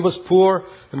 even though he was poor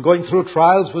and going through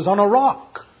trials, was on a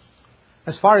rock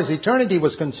as far as eternity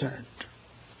was concerned.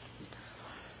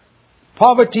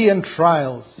 Poverty and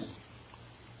trials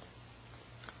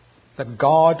that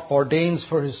God ordains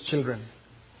for His children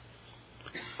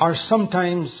are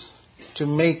sometimes to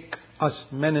make us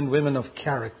men and women of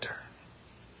character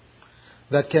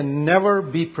that can never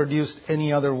be produced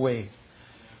any other way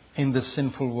in this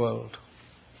sinful world.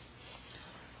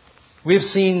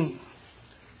 We've seen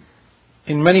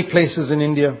in many places in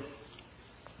India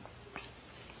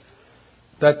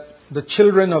that the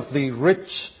children of the rich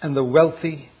and the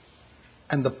wealthy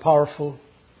and the powerful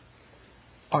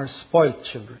are spoiled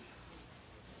children.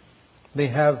 They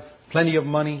have plenty of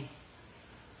money.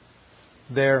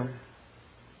 Their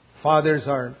fathers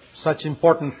are such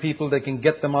important people they can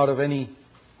get them out of any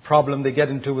problem they get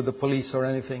into with the police or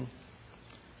anything.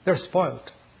 They're spoiled.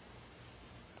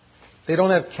 They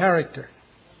don't have character.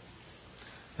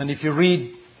 And if you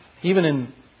read,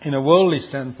 even in a worldly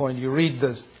standpoint, you read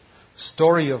the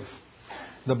story of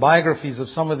the biographies of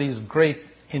some of these great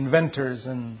inventors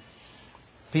and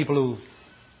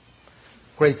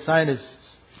great scientists,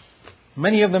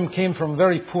 many of them came from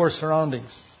very poor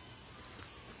surroundings.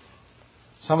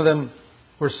 Some of them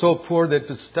were so poor that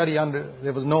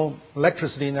there was no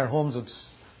electricity in their homes, would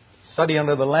study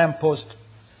under the lamppost.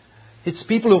 It's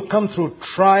people who've come through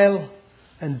trial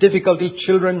and difficulty,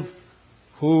 children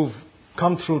who've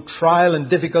come through trial and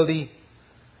difficulty.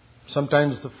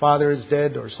 Sometimes the father is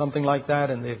dead or something like that,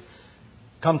 and they've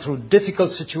come through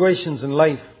difficult situations in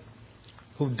life,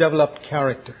 who've developed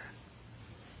character.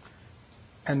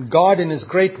 And God, in His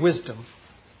great wisdom,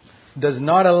 does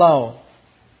not allow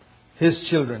His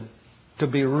children to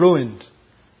be ruined,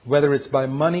 whether it's by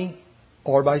money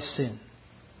or by sin.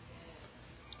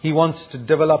 He wants to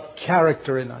develop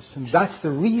character in us. And that's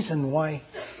the reason why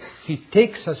He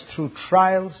takes us through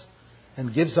trials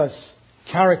and gives us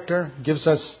character, gives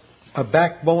us a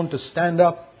backbone to stand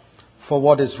up for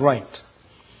what is right.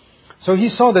 So He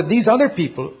saw that these other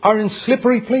people are in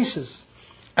slippery places,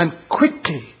 and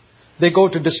quickly they go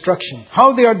to destruction.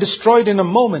 How they are destroyed in a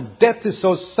moment. Death is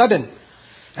so sudden,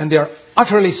 and they are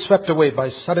utterly swept away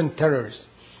by sudden terrors.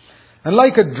 And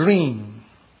like a dream,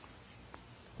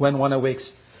 when one awakes.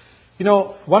 You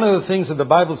know, one of the things that the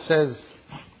Bible says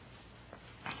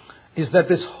is that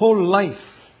this whole life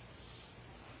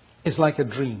is like a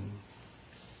dream.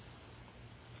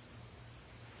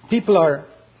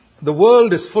 The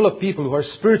world is full of people who are,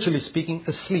 spiritually speaking,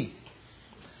 asleep.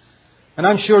 And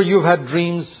I'm sure you've had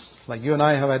dreams, like you and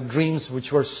I have had dreams,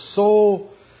 which were so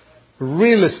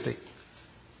realistic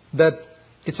that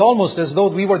it's almost as though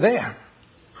we were there.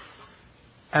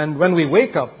 And when we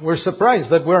wake up, we're surprised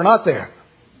that we're not there.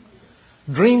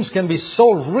 Dreams can be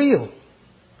so real.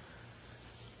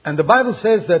 And the Bible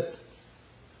says that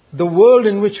the world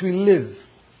in which we live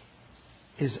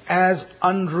is as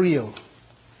unreal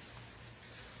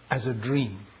as a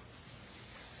dream.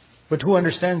 But who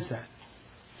understands that?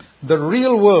 The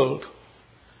real world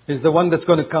is the one that's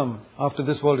going to come after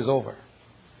this world is over,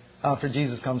 after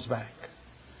Jesus comes back.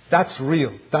 That's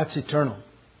real. That's eternal.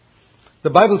 The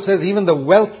Bible says even the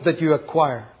wealth that you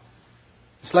acquire,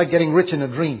 it's like getting rich in a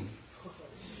dream.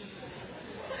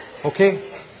 Okay?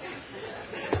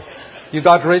 You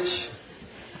got rich,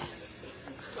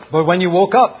 but when you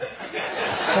woke up,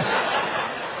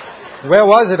 where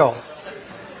was it all?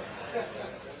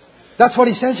 That's what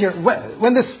he says here.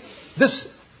 When this,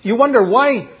 you wonder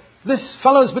why this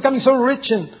fellow is becoming so rich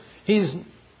and he's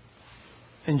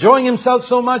enjoying himself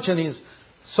so much and he's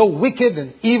so wicked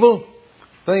and evil.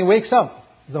 Then he wakes up.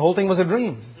 The whole thing was a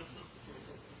dream.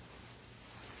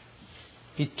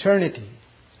 Eternity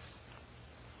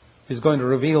is going to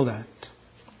reveal that.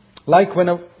 Like when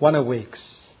one awakes.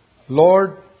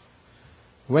 Lord,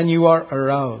 when you are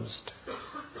aroused,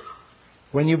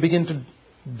 when you begin to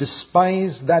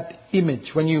despise that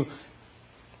image, when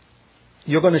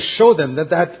you're going to show them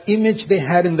that image they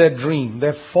had in their dream,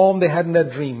 their form they had in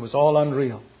their dream was all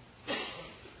unreal.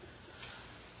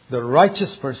 The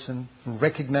righteous person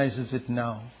recognizes it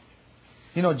now.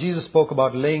 You know, Jesus spoke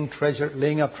about laying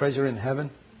up treasure in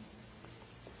heaven.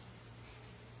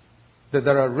 That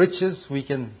there are riches we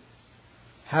can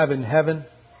have in heaven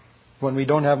when we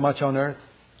don't have much on earth.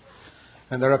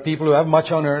 And there are people who have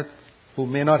much on earth who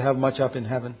may not have much up in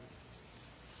heaven.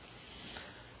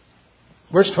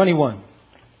 Verse 21.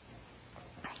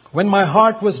 When my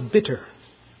heart was bitter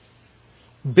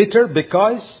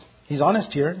because, he's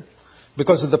honest here,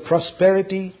 because of the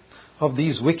prosperity of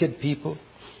these wicked people,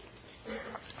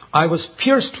 I was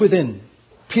pierced within,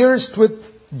 pierced with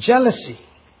jealousy.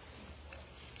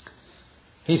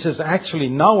 He says, actually,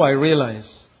 now I realize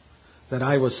that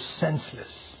I was senseless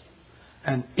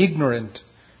and ignorant,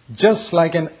 just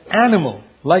like an animal,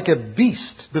 like a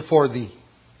beast before thee.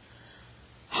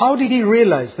 How did he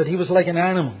realize that he was like an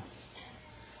animal?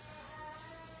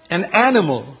 An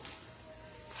animal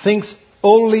thinks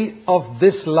only of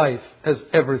this life as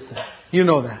everything. You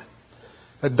know that.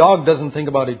 A dog doesn't think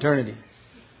about eternity.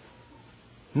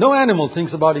 No animal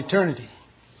thinks about eternity.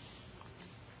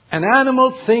 An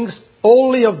animal thinks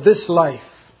only of this life.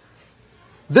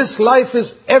 This life is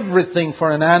everything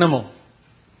for an animal.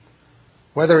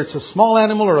 Whether it's a small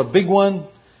animal or a big one,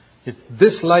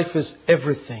 this life is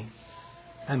everything.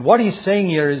 And what he's saying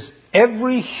here is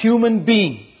every human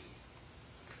being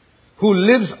who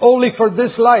lives only for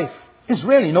this life is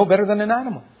really no better than an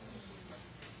animal.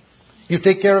 You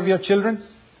take care of your children,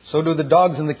 so do the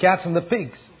dogs and the cats and the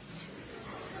pigs.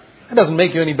 It doesn't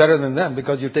make you any better than them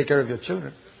because you take care of your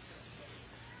children.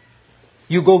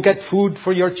 You go get food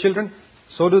for your children,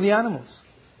 so do the animals.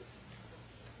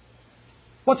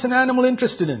 What's an animal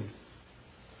interested in?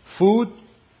 Food,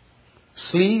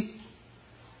 sleep,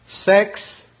 sex,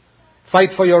 fight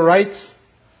for your rights,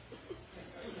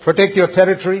 protect your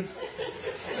territory.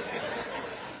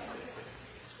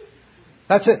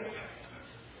 That's it.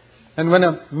 And when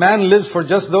a man lives for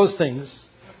just those things,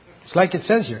 it's like it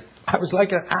says here, I was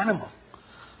like an animal,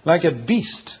 like a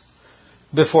beast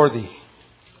before thee.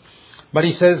 But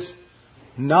he says,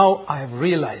 now I have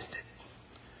realized it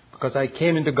because I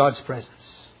came into God's presence.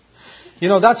 You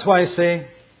know, that's why I say,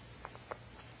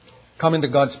 come into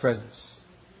God's presence.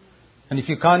 And if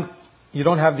you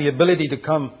don't have the ability to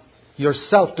come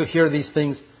yourself to hear these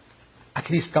things, at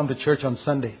least come to church on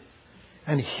Sunday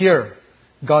and hear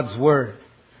God's Word,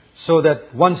 so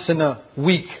that once in a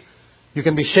week you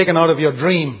can be shaken out of your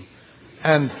dream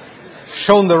and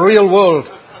shown the real world.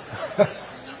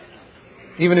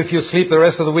 Even if you sleep the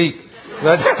rest of the week.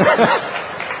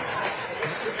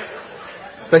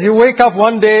 But you wake up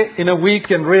one day in a week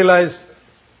and realize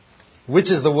which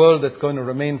is the world that's going to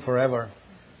remain forever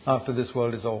after this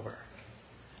world is over.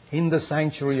 In the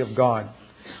sanctuary of God,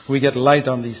 we get light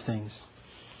on these things.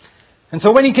 And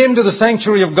so when he came to the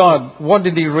sanctuary of God, what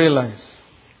did he realize?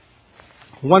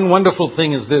 One wonderful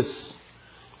thing is this,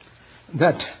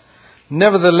 that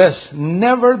nevertheless,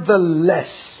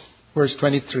 verse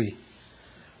 23,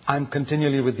 I'm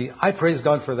continually with thee. I praise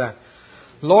God for that.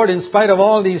 Lord, in spite of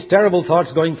all these terrible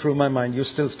thoughts going through my mind, you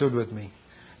still stood with me.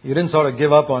 You didn't sort of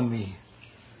give up on me.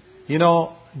 You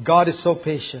know, God is so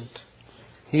patient.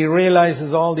 He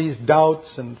realizes all these doubts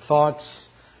and thoughts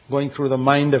going through the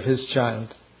mind of His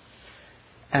child.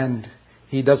 And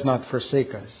He does not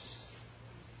forsake us.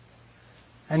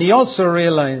 And He also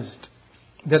realized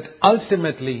that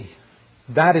ultimately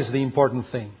that is the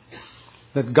important thing.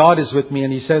 That God is with me.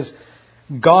 And He says,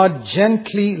 God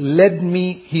gently led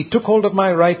me. He took hold of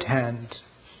my right hand.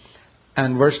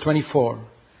 And verse 24,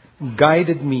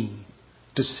 guided me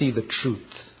to see the truth.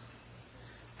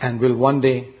 And will one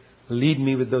day lead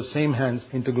me with those same hands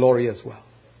into glory as well.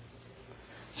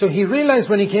 So he realized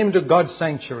when he came to God's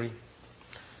sanctuary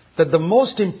that the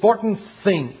most important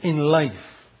thing in life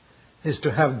is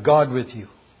to have God with you.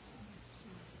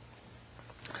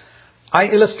 I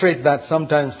illustrate that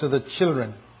sometimes to the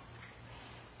children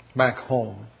back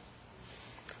home.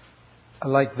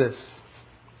 Like this.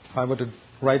 If I were to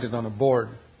write it on a board,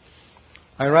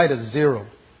 I write a 0.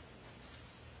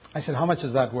 I said, how much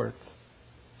is that worth?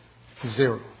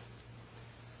 0.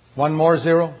 One more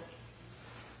 0.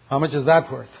 How much is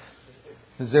that worth?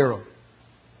 0.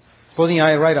 Supposing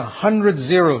I write 100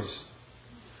 zeros.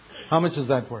 How much is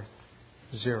that worth?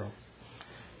 0.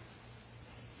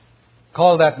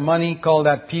 Call that money, call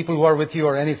that people who are with you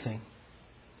or anything.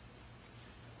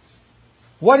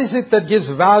 What is it that gives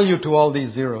value to all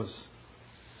these zeros?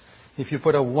 If you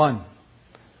put a 1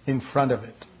 in front of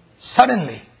it,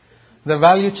 suddenly the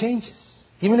value changes.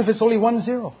 Even if it's only 1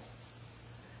 0.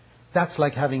 That's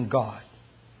like having God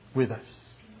with us.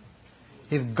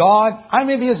 If God, I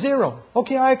may be a 0.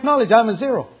 Okay, I acknowledge I'm a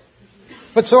 0.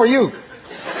 But so are you.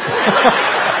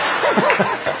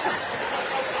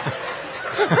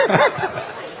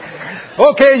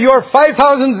 Okay, you're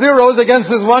 5,000 zeros against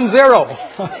this 1 0.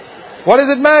 What does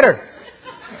it matter?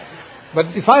 But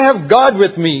if I have God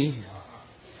with me,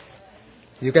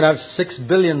 you can have 6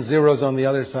 billion zeros on the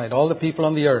other side. All the people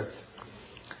on the earth.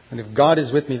 And if God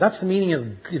is with me, that's the meaning of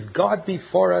if God be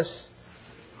for us,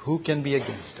 who can be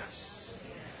against us?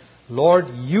 Lord,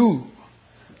 you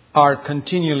are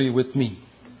continually with me.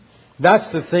 That's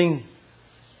the thing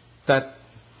that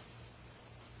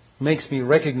makes me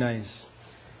recognize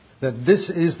that this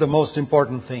is the most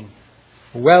important thing.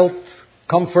 Wealth,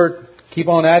 comfort, keep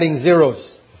on adding zeros.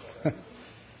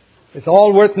 It's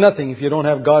all worth nothing if you don't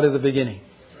have God at the beginning.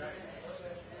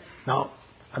 Now,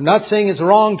 I'm not saying it's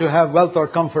wrong to have wealth or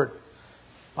comfort.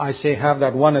 I say have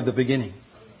that one at the beginning.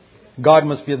 God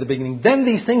must be at the beginning. Then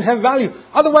these things have value.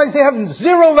 Otherwise they have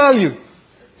 0 value.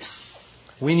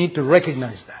 We need to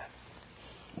recognize that.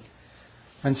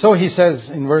 And so he says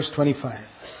in verse 25,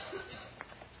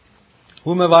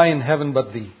 whom have I in heaven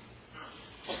but thee?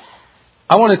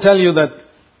 I want to tell you that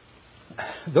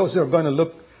those who are going to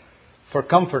look for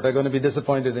comfort are going to be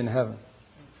disappointed in heaven.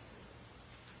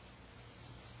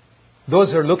 Those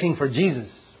who are looking for Jesus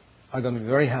are going to be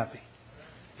very happy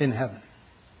in heaven.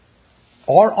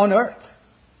 Or on earth.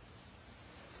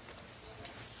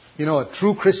 You know, a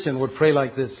true Christian would pray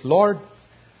like this: Lord,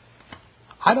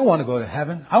 I don't want to go to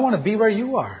heaven. I want to be where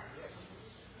you are.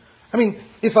 I mean,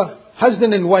 if a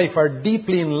husband and wife are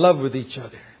deeply in love with each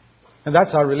other, and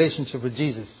that's our relationship with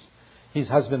Jesus, He's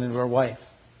husband and we're wife,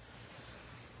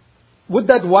 would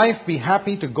that wife be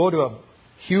happy to go to a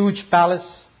huge palace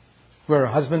where her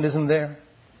husband isn't there?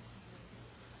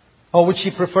 Or would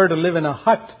she prefer to live in a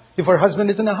hut if her husband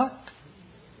is in a hut?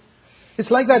 It's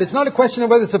like that. It's not a question of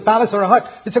whether it's a palace or a hut.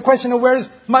 It's a question of where is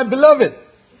my beloved.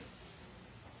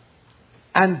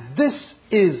 And this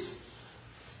is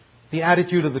the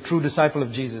attitude of the true disciple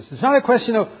of Jesus. It's not a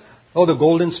question of, the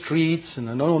golden streets and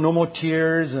no more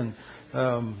tears and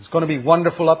it's going to be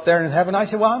wonderful up there in heaven. I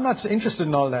say, I'm not interested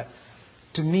in all that.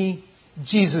 To me,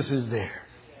 Jesus is there.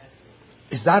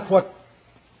 Is that what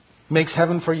makes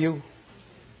heaven for you?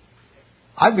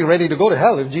 I'd be ready to go to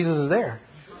hell if Jesus is there.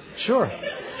 Sure.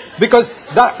 Because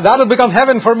that'll become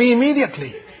heaven for me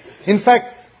immediately. In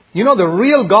fact, the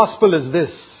real gospel is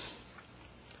this.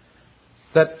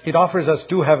 That it offers us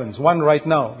two heavens. One right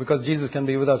now, because Jesus can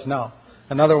be with us now.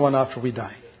 Another one after we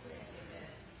die.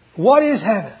 What is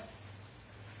heaven?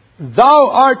 Thou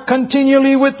art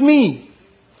continually with me.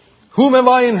 Whom have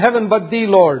I in heaven but thee,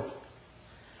 Lord?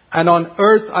 And on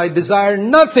earth I desire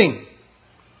nothing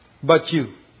but you.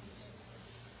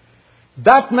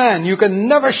 That man, you can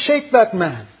never shake that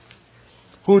man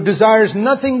who desires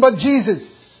nothing but Jesus.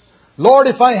 Lord,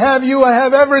 if I have you, I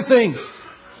have everything.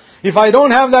 If I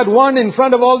don't have that one in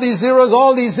front of all these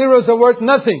zeros are worth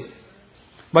nothing.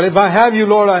 But if I have you,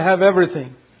 Lord, I have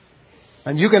everything.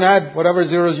 And you can add whatever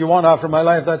zeros you want after my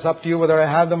life. That's up to you whether I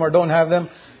have them or don't have them.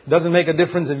 It doesn't make a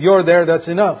difference. If you're there, that's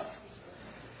enough.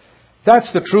 That's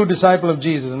the true disciple of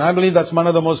Jesus. And I believe that's one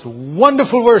of the most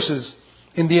wonderful verses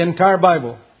in the entire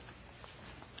Bible,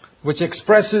 which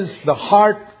expresses the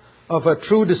heart of a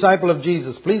true disciple of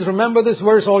Jesus. Please remember this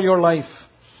verse all your life.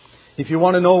 If you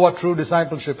want to know what true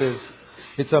discipleship is.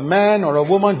 It's a man or a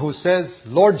woman who says,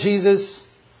 Lord Jesus,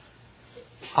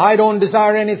 I don't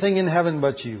desire anything in heaven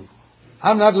but you.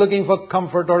 I'm not looking for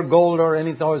comfort or gold or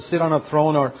anything, or sit on a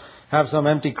throne or have some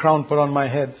empty crown put on my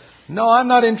head. No, I'm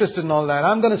not interested in all that.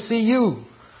 I'm going to see you.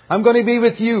 I'm going to be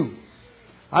with you.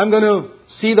 I'm going to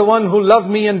see the one who loved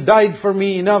me and died for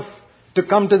me enough to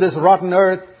come to this rotten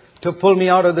earth, to pull me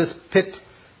out of this pit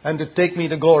and to take me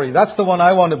to glory. That's the one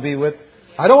I want to be with.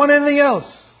 I don't want anything else.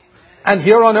 And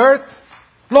here on earth,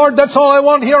 Lord, that's all I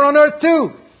want here on earth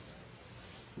too.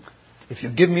 If you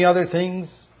give me other things,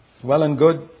 well and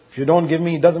good. If you don't give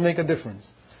me, it doesn't make a difference.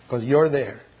 Because you're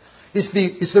there.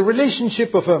 It's the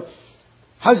relationship of a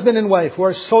husband and wife who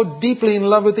are so deeply in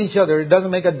love with each other, it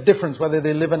doesn't make a difference whether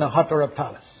they live in a hut or a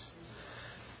palace.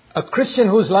 A Christian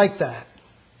who's like that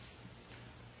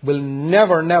will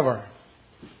never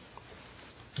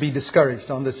be discouraged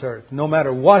on this earth, no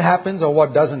matter what happens or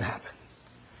what doesn't happen.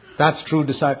 That's true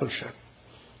discipleship.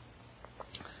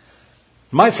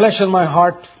 My flesh and my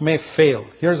heart may fail.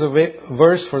 Here's a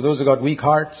verse for those who got weak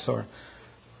hearts or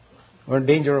in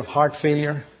danger of heart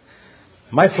failure.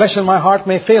 My flesh and my heart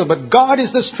may fail, but God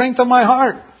is the strength of my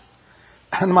heart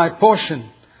and my portion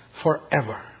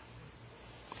forever.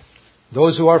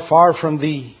 Those who are far from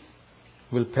thee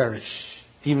will perish,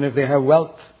 even if they have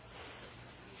wealth,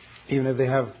 even if they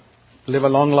live a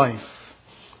long life.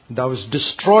 Thou hast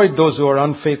destroyed those who are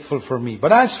unfaithful for me.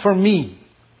 But as for me,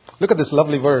 look at this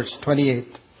lovely verse,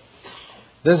 28.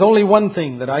 There's only one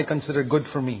thing that I consider good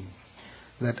for me,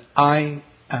 that I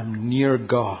am near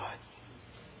God.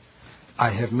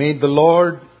 I have made the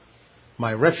Lord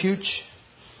my refuge,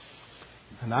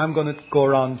 and I'm going to go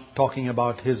around talking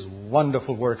about His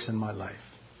wonderful works in my life.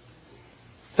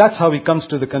 That's how he comes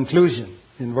to the conclusion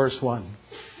in verse 1.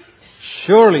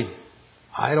 Surely,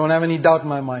 I don't have any doubt in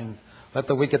my mind, let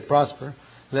the wicked prosper.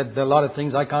 Let a lot of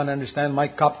things I can't understand. My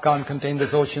cup can't contain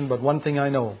this ocean, but one thing I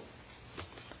know.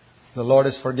 The Lord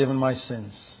has forgiven my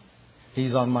sins.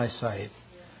 He's on my side.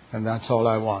 And that's all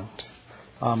I want.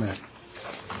 Amen.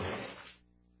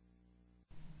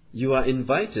 You are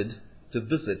invited to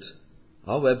visit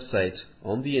our website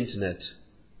on the internet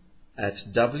at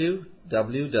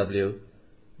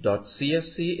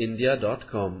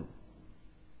www.cfcindia.com.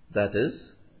 That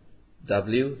is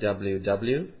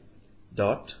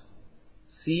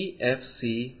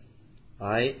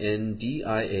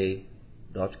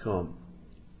www.cfcindia.com,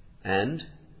 and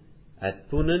at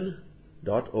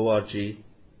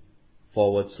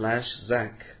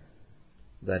poonen.org/Zach.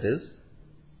 That is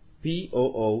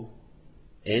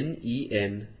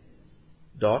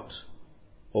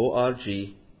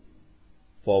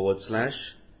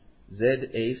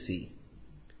POONEN.org/ZAC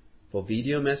for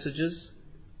video messages,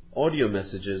 audio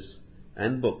messages,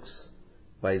 and books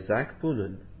by Zach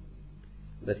Poonen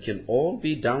that can all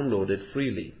be downloaded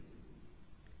freely.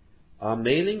 Our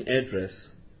mailing address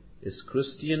is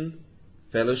Christian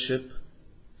Fellowship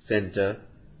Center,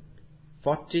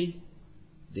 40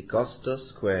 DeCosta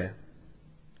Square,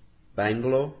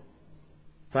 Bangalore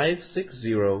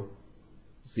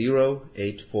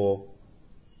 560084,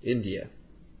 India.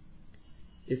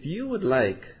 If you would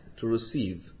like to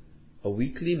receive a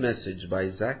weekly message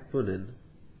by Zach Poonen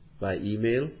by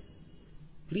email,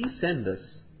 please send us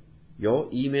your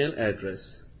email address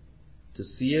to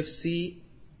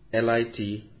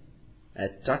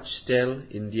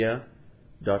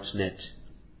cfclit@touchstelindia.net.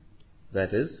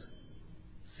 That is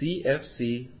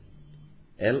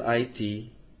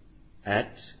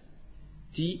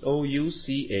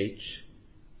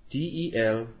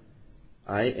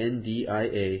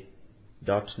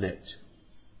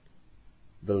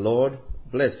The Lord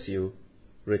bless you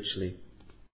richly.